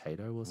on the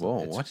potato or Whoa,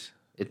 something. what?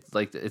 It's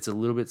like it's a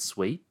little bit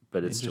sweet,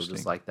 but it's still just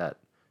Interesting. like that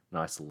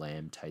nice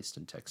lamb taste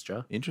and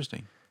texture.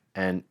 Interesting.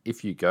 And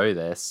if you go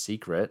there,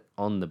 secret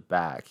on the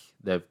back,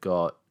 they've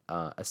got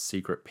a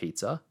secret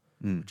pizza,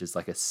 which is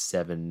like a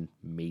 7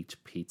 meat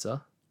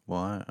pizza.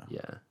 Wow.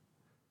 Yeah,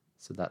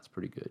 so that's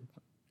pretty good.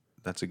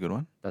 That's a good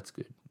one. That's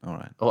good. All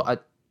right. Oh,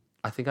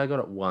 I think I got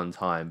it one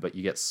time, but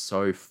you get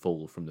so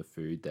full from the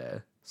food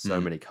there, so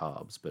many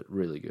carbs, but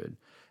really good.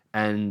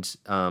 And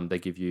they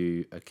give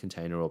you a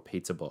container or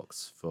pizza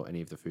box for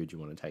any of the food you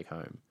want to take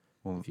home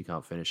if you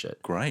can't finish it.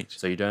 Great.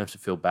 So you don't have to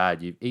feel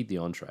bad. You eat the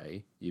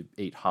entree, you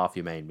eat half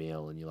your main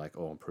meal, and you're like,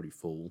 oh, I'm pretty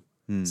full.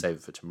 Save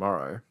it for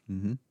tomorrow.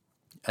 Mm-hmm.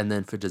 And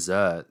then for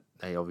dessert,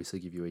 they obviously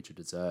give you each a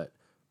dessert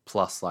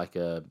plus like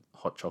a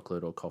hot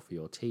chocolate or coffee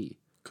or tea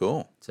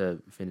Cool.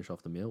 to finish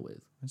off the meal with.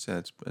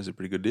 That's a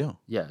pretty good deal.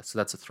 Yeah, so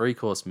that's a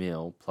 3-course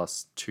meal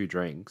plus 2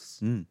 drinks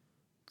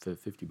for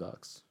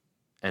 $50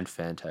 and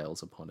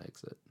fantails upon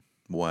exit.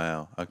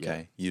 Wow.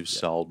 Okay. You've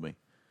sold me.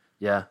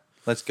 Yeah,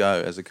 Let's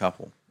go as a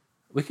couple.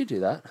 we could do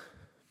that.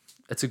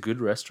 It's a good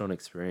restaurant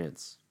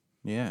experience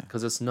Yeah.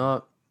 because it's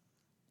a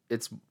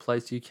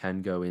place you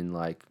can go in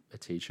like a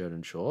t-shirt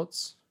and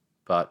shorts,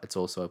 but it's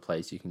also a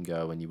place you can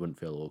go and you wouldn't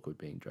feel awkward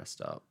being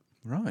dressed up.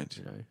 Right.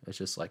 You know, it's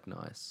just like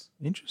nice.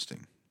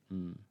 Interesting.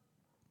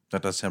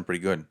 That does sound pretty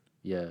good.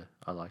 Yeah,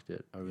 I liked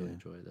it. I really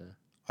enjoyed it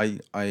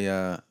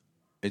there.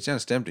 It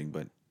sounds tempting,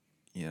 but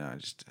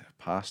just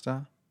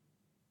pasta.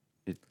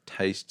 It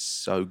tastes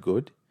so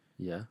good,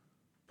 Yeah.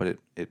 but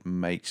it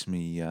makes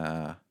me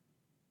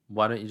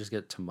Why don't you just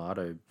get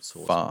tomato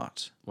sauce?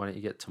 fart. Why don't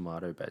you get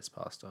tomato-based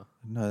pasta?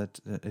 No,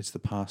 it's the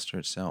pasta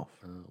itself.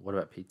 What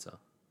about pizza?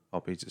 Oh,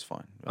 pizza's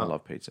fine. I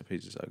love pizza.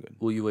 Pizza's so good.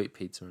 Will you eat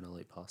pizza and I'll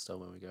eat pasta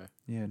when we go?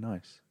 Yeah,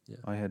 nice. Yeah.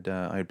 I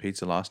had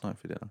pizza last night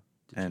for dinner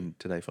and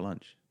today for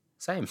lunch.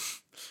 Same.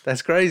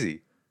 That's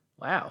crazy.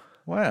 Wow.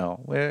 Wow,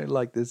 we're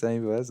like the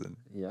same person.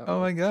 Yeah. Oh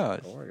my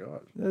gosh, Oh my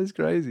god. that's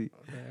crazy.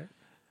 Okay.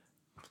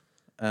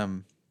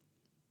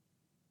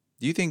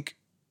 Do you think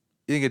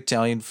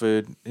Italian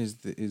food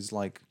is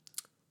like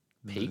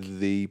Peak?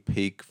 the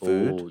peak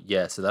food? Oh,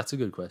 yeah. So that's a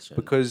good question.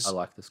 Because- I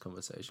like this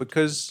conversation.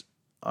 Because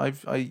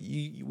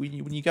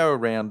when you go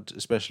around,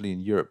 especially in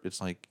Europe, it's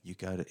like you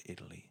go to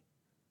Italy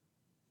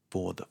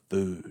for the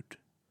food,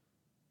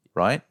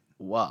 right?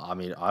 Well, I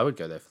mean, I would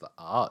go there for the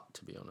art,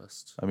 to be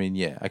honest. I mean,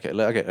 yeah.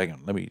 Okay, hang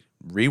on. Let me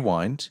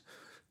rewind.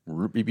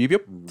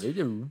 Yep.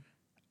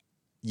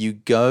 You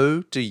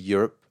go to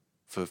Europe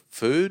for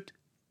food,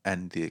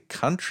 and the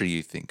country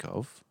you think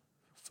of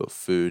for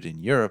food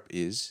in Europe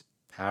is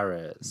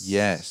Paris.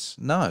 yes,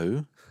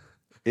 no,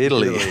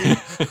 Italy.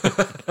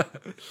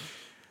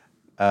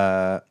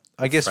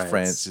 I guess France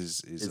France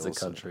is is a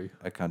also country.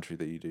 a country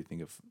that you do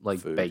think of Like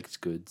food.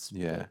 baked goods.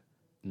 Yeah,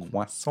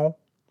 croissant,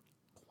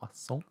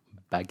 Croissant.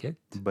 Baguette.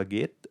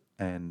 baguette,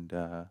 and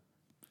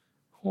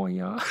Oh,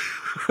 yeah.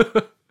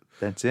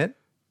 that's it.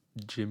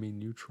 Jimmy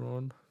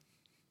Neutron.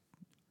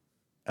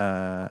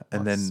 And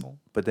then, Croissant.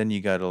 but then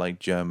you go to like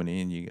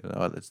Germany, and you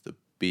go, that's the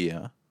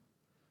beer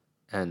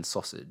And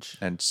sausage.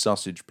 and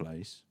sausage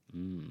place.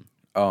 Mm.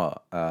 Oh,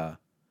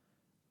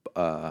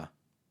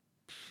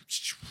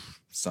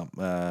 some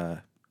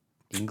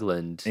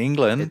England.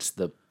 England It's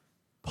the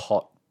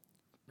pot.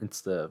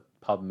 It's the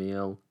pub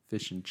meal,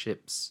 fish and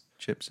chips.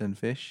 chips and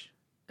fish,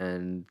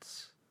 And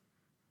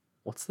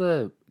what's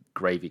the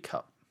gravy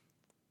cup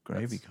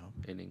gravy cup.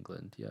 in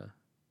England? Yeah.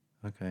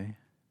 Okay,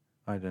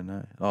 I don't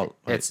know. Oh,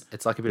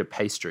 It's like a bit of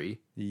pastry.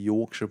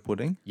 Yorkshire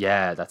pudding.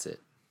 Yeah, that's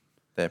it.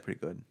 They're pretty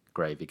good.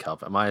 Gravy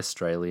cup. Am I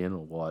Australian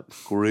or what?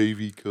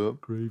 Gravy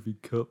cup. Gravy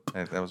cup.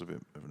 That was a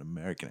bit of an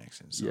American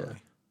accent. Sorry. Yeah.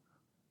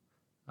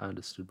 I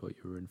understood what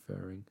you were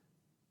inferring.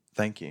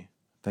 Thank you.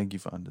 Thank you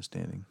for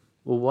understanding.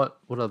 Well,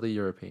 what other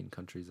European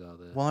countries are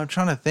there? Well, I'm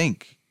trying to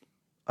think.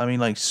 I mean,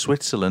 like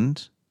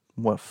Switzerland.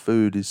 What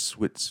food is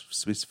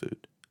Swiss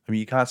food? I mean,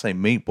 you can't say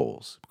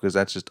meatballs because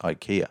that's just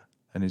IKEA.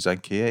 And is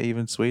IKEA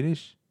even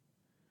Swedish?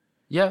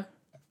 Yeah,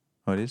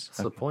 Oh, it is.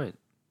 that's the point.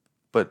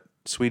 But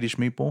Swedish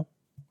meatball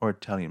or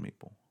Italian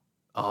meatball?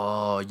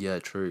 Oh yeah,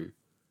 true.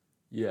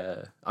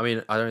 Yeah, I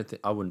mean, I don't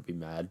think I wouldn't be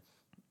mad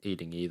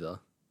eating either.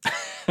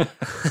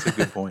 That's a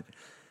good point.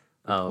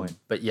 Good point.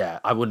 But yeah,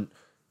 I wouldn't.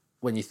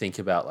 When you think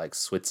about like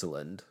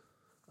Switzerland,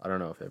 I don't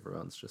know if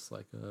everyone's just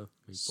like a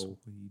meatball.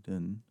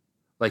 Sweden,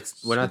 Like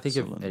when I think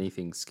of Switzerland.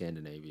 anything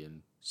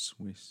Scandinavian,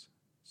 Swiss,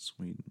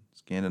 Sweden,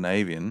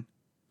 Scandinavian.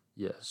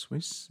 yeah,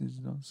 Swiss is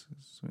not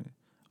Swiss.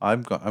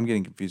 I'm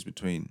getting confused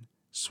between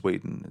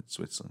Sweden and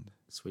Switzerland.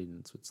 Sweden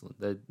and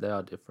Switzerland, they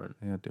are different.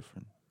 They are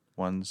different.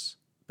 One's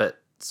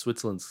But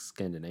Switzerland's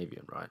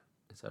Scandinavian, right?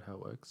 Is that how it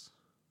works?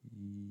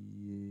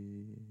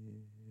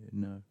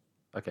 no.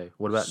 Okay,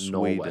 what about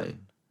Norway?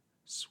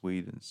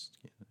 Sweden's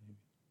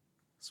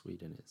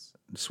Sweden is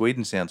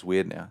Sweden sounds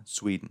weird now.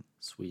 Sweden.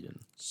 Sweden.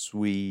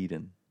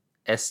 Sweden.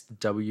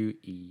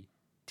 Sweden.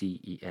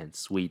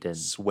 Sweden.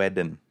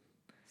 Sweden.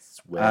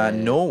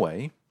 Sweden.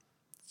 Norway.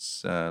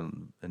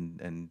 And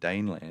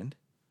Daneland.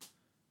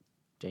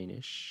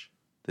 Danish.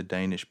 The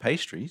Danish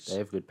pastries. They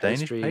have good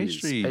Danish pastries.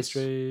 pastries.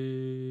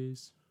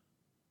 Pastries.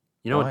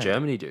 You know what Right.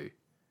 Germany do?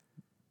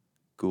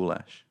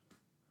 Goulash.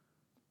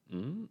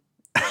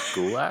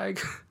 Gulag.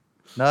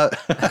 No.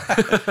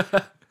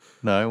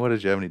 No, what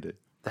does Germany do?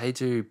 They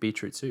do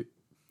beetroot soup.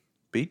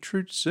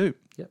 Beetroot soup.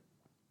 Yep.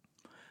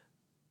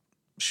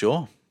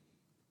 Sure.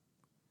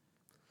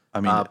 I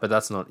mean, But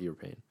that's not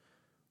European.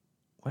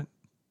 what?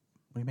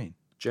 What do you mean?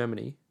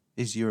 Germany.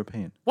 Is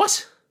European?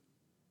 What?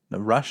 No,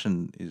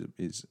 Russian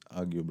is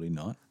arguably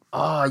not.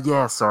 Oh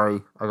yeah,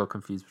 sorry, I got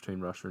confused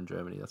between Russia and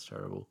Germany. That's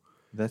terrible.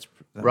 That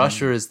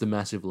Russia is the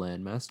massive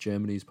landmass.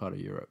 Germany is part of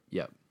Europe.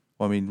 Yep.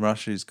 Well, I mean,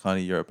 Russia is kind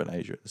of Europe and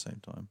Asia at the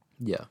same time.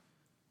 Yeah.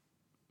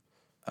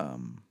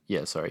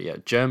 Yeah. Sorry. Yeah.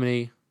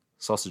 Germany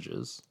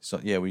sausages. So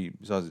yeah, we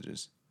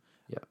sausages.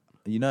 Yeah.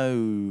 You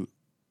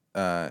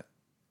know,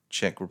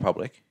 Czech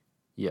Republic.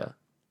 Yeah.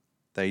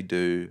 They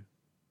do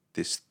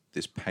this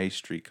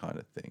pastry kind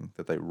of thing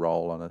that they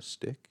roll on a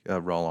stick,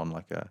 roll on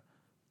like a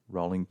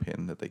rolling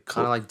pin that they cook.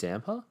 Kind of like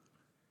damper.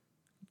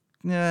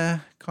 Yeah,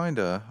 kind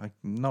of.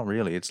 Not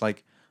really. It's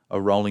like a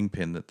rolling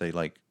pin that they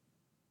like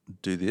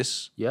do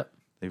this. Yep.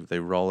 They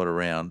roll it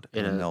around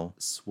In and a they'll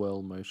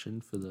swirl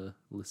motion for the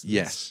listeners.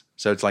 yes.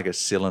 So it's like a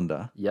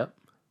cylinder, Yep.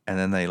 and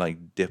then they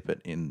like dip it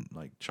in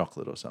like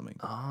chocolate or something,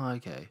 Oh,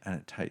 okay. and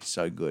it tastes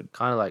so good.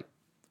 Kind of like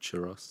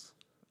churros.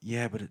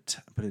 Yeah, but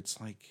it's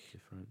like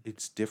Different.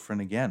 it's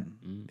different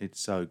again.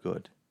 It's so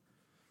good.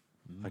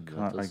 I that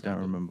can't. does I sound don't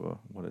good. remember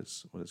what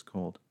it's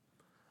called.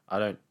 I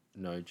don't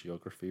know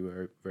geography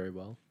very, very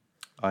well.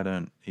 I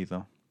don't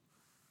either.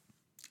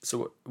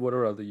 So what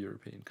are other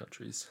European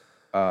countries?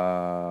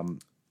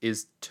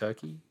 Is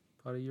Turkey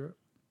part of Europe?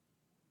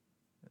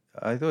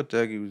 I thought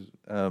Turkey was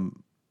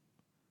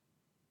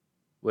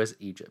Where's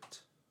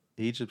Egypt?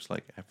 Egypt's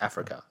like Africa.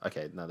 Africa.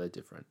 Okay, no, they're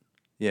different.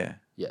 Yeah,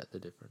 Yeah, they're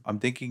different. I'm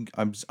thinking.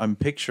 I'm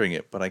picturing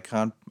it, but I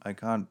can't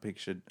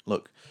picture.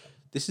 Look,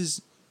 this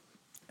is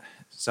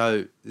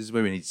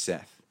where we need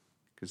Seth,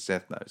 because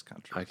Seth knows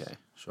countries. Okay,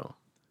 sure.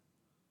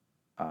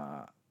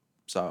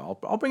 So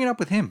I'll bring it up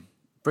with him.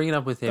 Bring it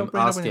up with him.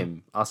 bring it up Ask with him.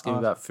 him. Ask him Ask-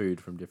 about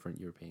food from different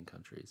European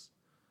countries.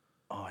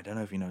 Oh, I don't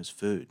know if he knows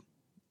food.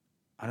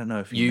 I don't know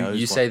if he You knows.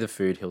 you what- say the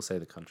food, he'll say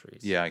the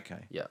countries. Yeah,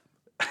 okay. Yeah.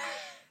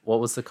 What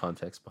was the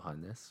context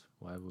behind this?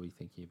 Why were we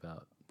thinking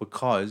about?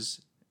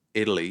 Because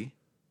Italy,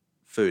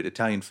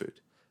 Italian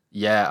food,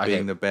 Yeah. Okay.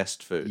 being the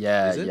best food.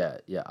 yeah. is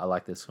it? Yeah. I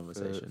like this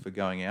conversation. For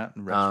going out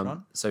and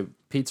restaurant. So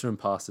pizza and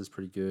pasta is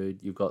pretty good.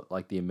 You've got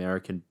like the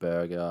American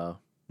burger.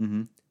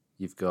 Mm-hmm.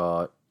 You've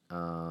got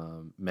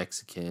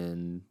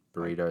Mexican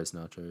burritos,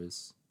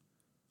 nachos,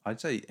 I'd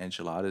say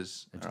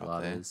enchiladas. Are up there.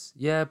 enchiladas.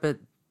 Yeah, but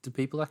do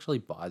people actually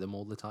buy them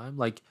all the time?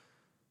 Like,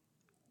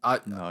 I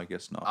No, I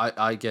guess not.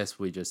 I guess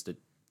we just are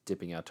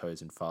dipping our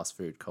toes in fast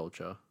food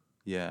culture.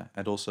 Yeah,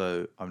 and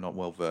also I'm not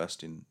well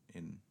versed in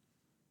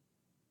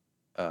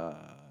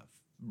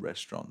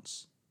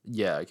restaurants,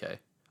 Yeah, okay.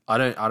 I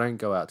don't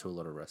go out to a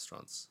lot of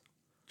restaurants.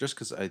 just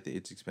because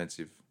it's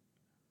expensive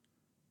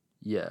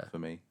Yeah. for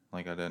me.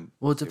 Like I don't.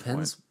 Well, it see a point.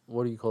 depends.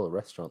 What do you call a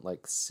restaurant?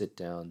 Like sit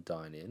down,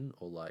 dine in,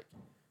 or like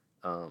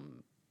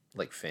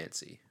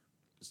fancy.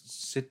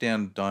 Sit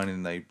down, dine,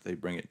 and they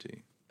bring it to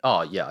you.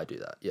 Oh yeah, I do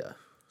that. Yeah.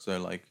 So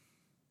like,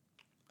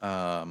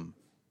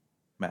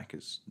 Mac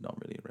is not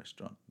really a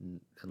restaurant,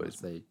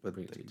 Unless they but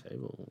bring it to they- your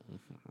table.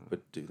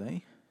 but do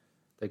they?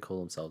 They call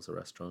themselves a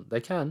restaurant. They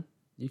can.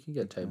 You can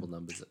get table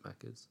numbers at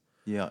Macca's.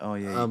 Yeah. Oh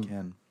yeah, you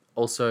can.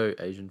 Also,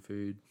 Asian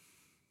food,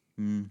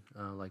 Mm.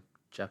 like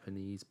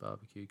Japanese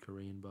barbecue,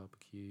 Korean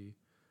barbecue,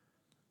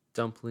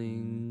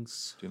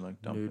 dumplings, Do you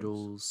like dumplings?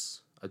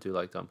 noodles. I do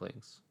like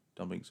dumplings.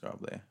 Dumplings are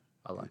up there.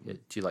 I like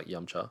it. Do you like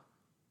yum cha?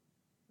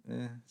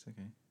 It's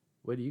okay.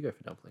 Where do you go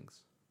for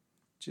dumplings?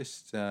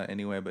 Just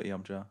anywhere but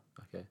Yum Cha.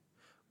 Okay.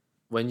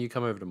 When you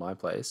come over to my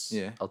place,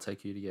 Yeah. I'll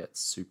take you to get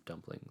soup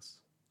dumplings.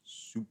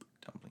 Soup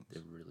dumplings.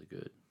 They're really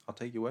good. I'll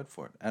take your word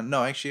for it. And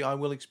no, actually, I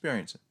will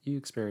experience it. You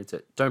experience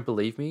it. Don't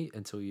believe me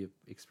until you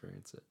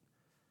experience it.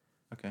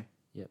 Okay.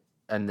 Yep.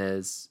 And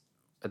there's,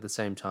 at the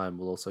same time,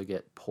 we'll also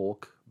get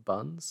pork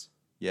buns.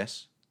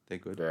 Yes, They're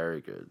good.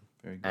 Very good.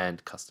 Very good.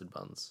 And custard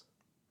buns.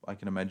 I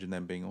can imagine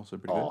them being also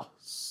pretty Oh,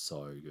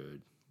 so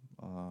good.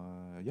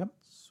 good. Yep.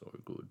 So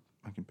good.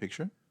 I can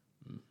picture it.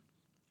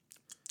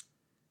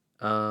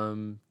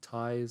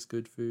 Thai is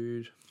good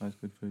food. That's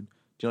good food.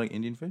 Do you like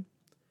Indian food?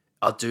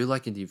 I do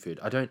like Indian food.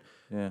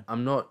 Yeah.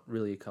 I'm not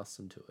really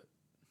accustomed to it.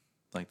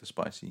 Like the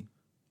spicy.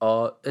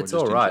 It's just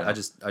all in right. general?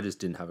 I just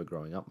didn't have it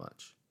growing up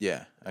much.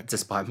 Yeah. Okay.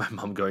 Despite my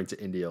mum going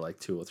to India like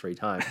 2 or 3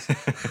 times.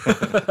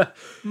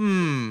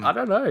 Hmm. I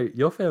don't know.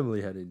 Your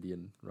family had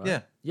Indian, right?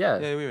 Yeah. Yeah.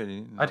 Yeah, we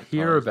really. I'd like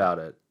hear Thai. about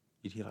it.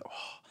 You'd hear like,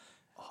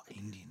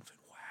 Indian food.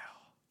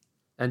 Wow.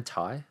 And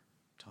Thai.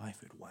 Thai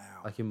food. Wow.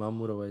 Like your mum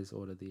would always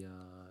order the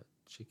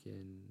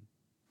chicken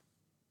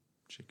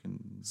Chicken.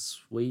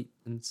 sweet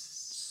and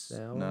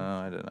sour. No,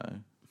 I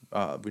don't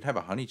know. We'd have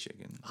a honey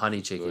chicken. Honey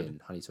which was chicken.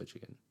 good. Honey soy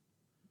chicken.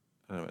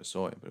 I don't know about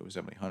soy, but it was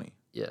definitely honey.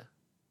 Yeah.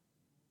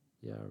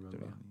 Yeah, I remember.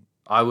 Definitely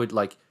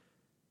honey.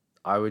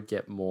 I would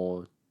get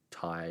more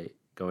Thai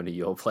going to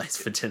your place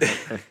for dinner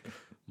than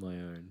my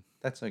own.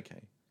 That's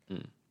okay.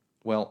 Mm.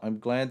 Well, I'm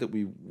glad that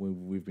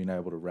we've been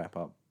able to wrap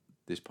up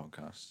this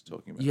podcast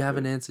talking about. You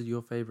haven't food. answered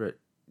your favorite.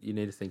 You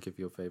need to think of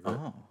your favorite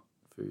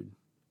food.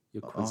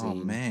 Your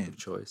cuisine man. of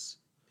choice.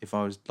 If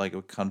I was like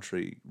a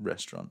country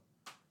restaurant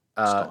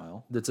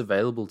style. That's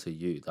available to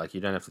you. Like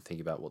you don't have to think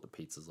about what the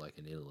pizza's like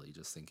in Italy.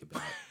 Just think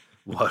about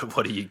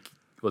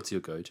what's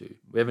your go-to.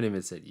 We haven't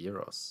even said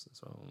gyros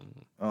as well.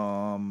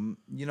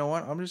 You know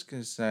what? I'm just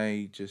gonna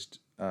say just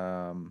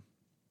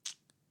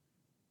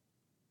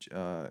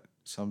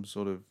some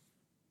sort of,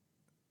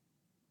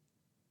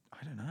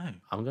 I don't know.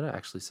 I'm gonna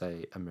actually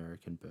say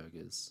American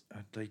burgers.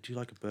 Do you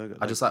like a burger?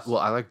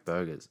 I like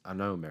burgers. I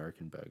know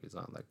American burgers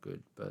aren't that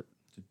good, but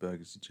just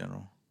burgers in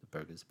general. the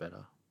burger's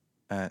better.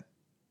 At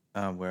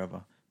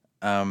wherever.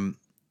 At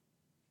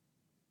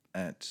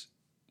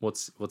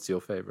What's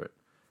your favorite?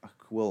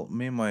 well,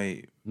 me and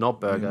my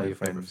Not me and burger, my your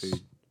favorite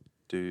friends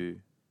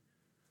food.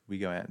 we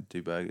go out and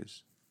do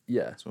burgers.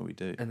 Yeah. That's what we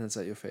do. And is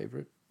that your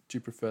favorite? Do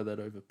you prefer that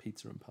over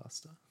pizza and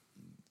pasta?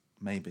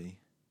 Maybe.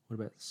 What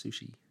about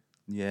sushi?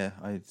 Yeah,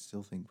 I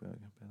still think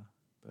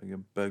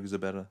burgers are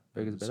better.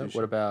 Burgers than better. sushi.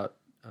 What about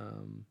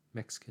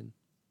Mexican?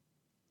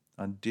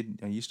 I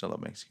used to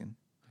love Mexican.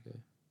 Okay,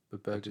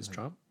 but burgers like-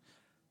 trump.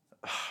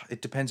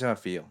 It depends how I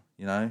feel,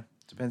 you know?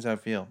 Depends how I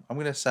feel. I'm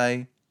going to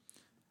say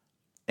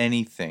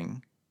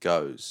anything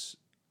goes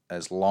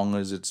as long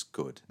as it's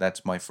good.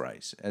 That's my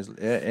phrase.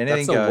 Anything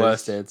That's the goes.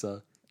 worst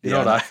answer. You know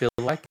Yeah, what I I know. feel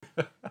like?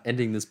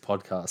 Ending this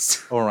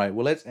podcast. All right,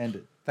 well, let's end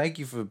it. Thank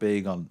you for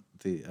being on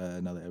the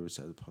another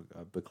episode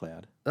of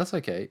BeCloud. That's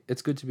okay.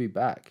 It's good to be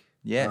back.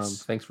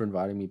 Yes. Thanks for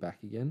inviting me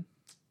back again.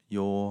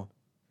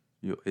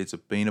 It's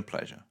been a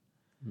pleasure.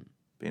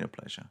 Been a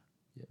pleasure.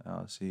 Yeah.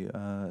 I'll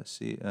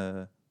see.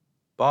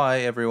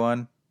 Bye,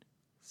 everyone.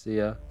 See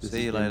ya. This See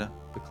has you been later.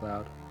 The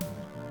Cloud.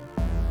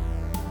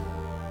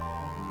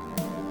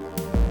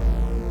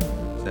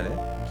 Is that it?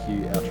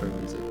 Cue outro.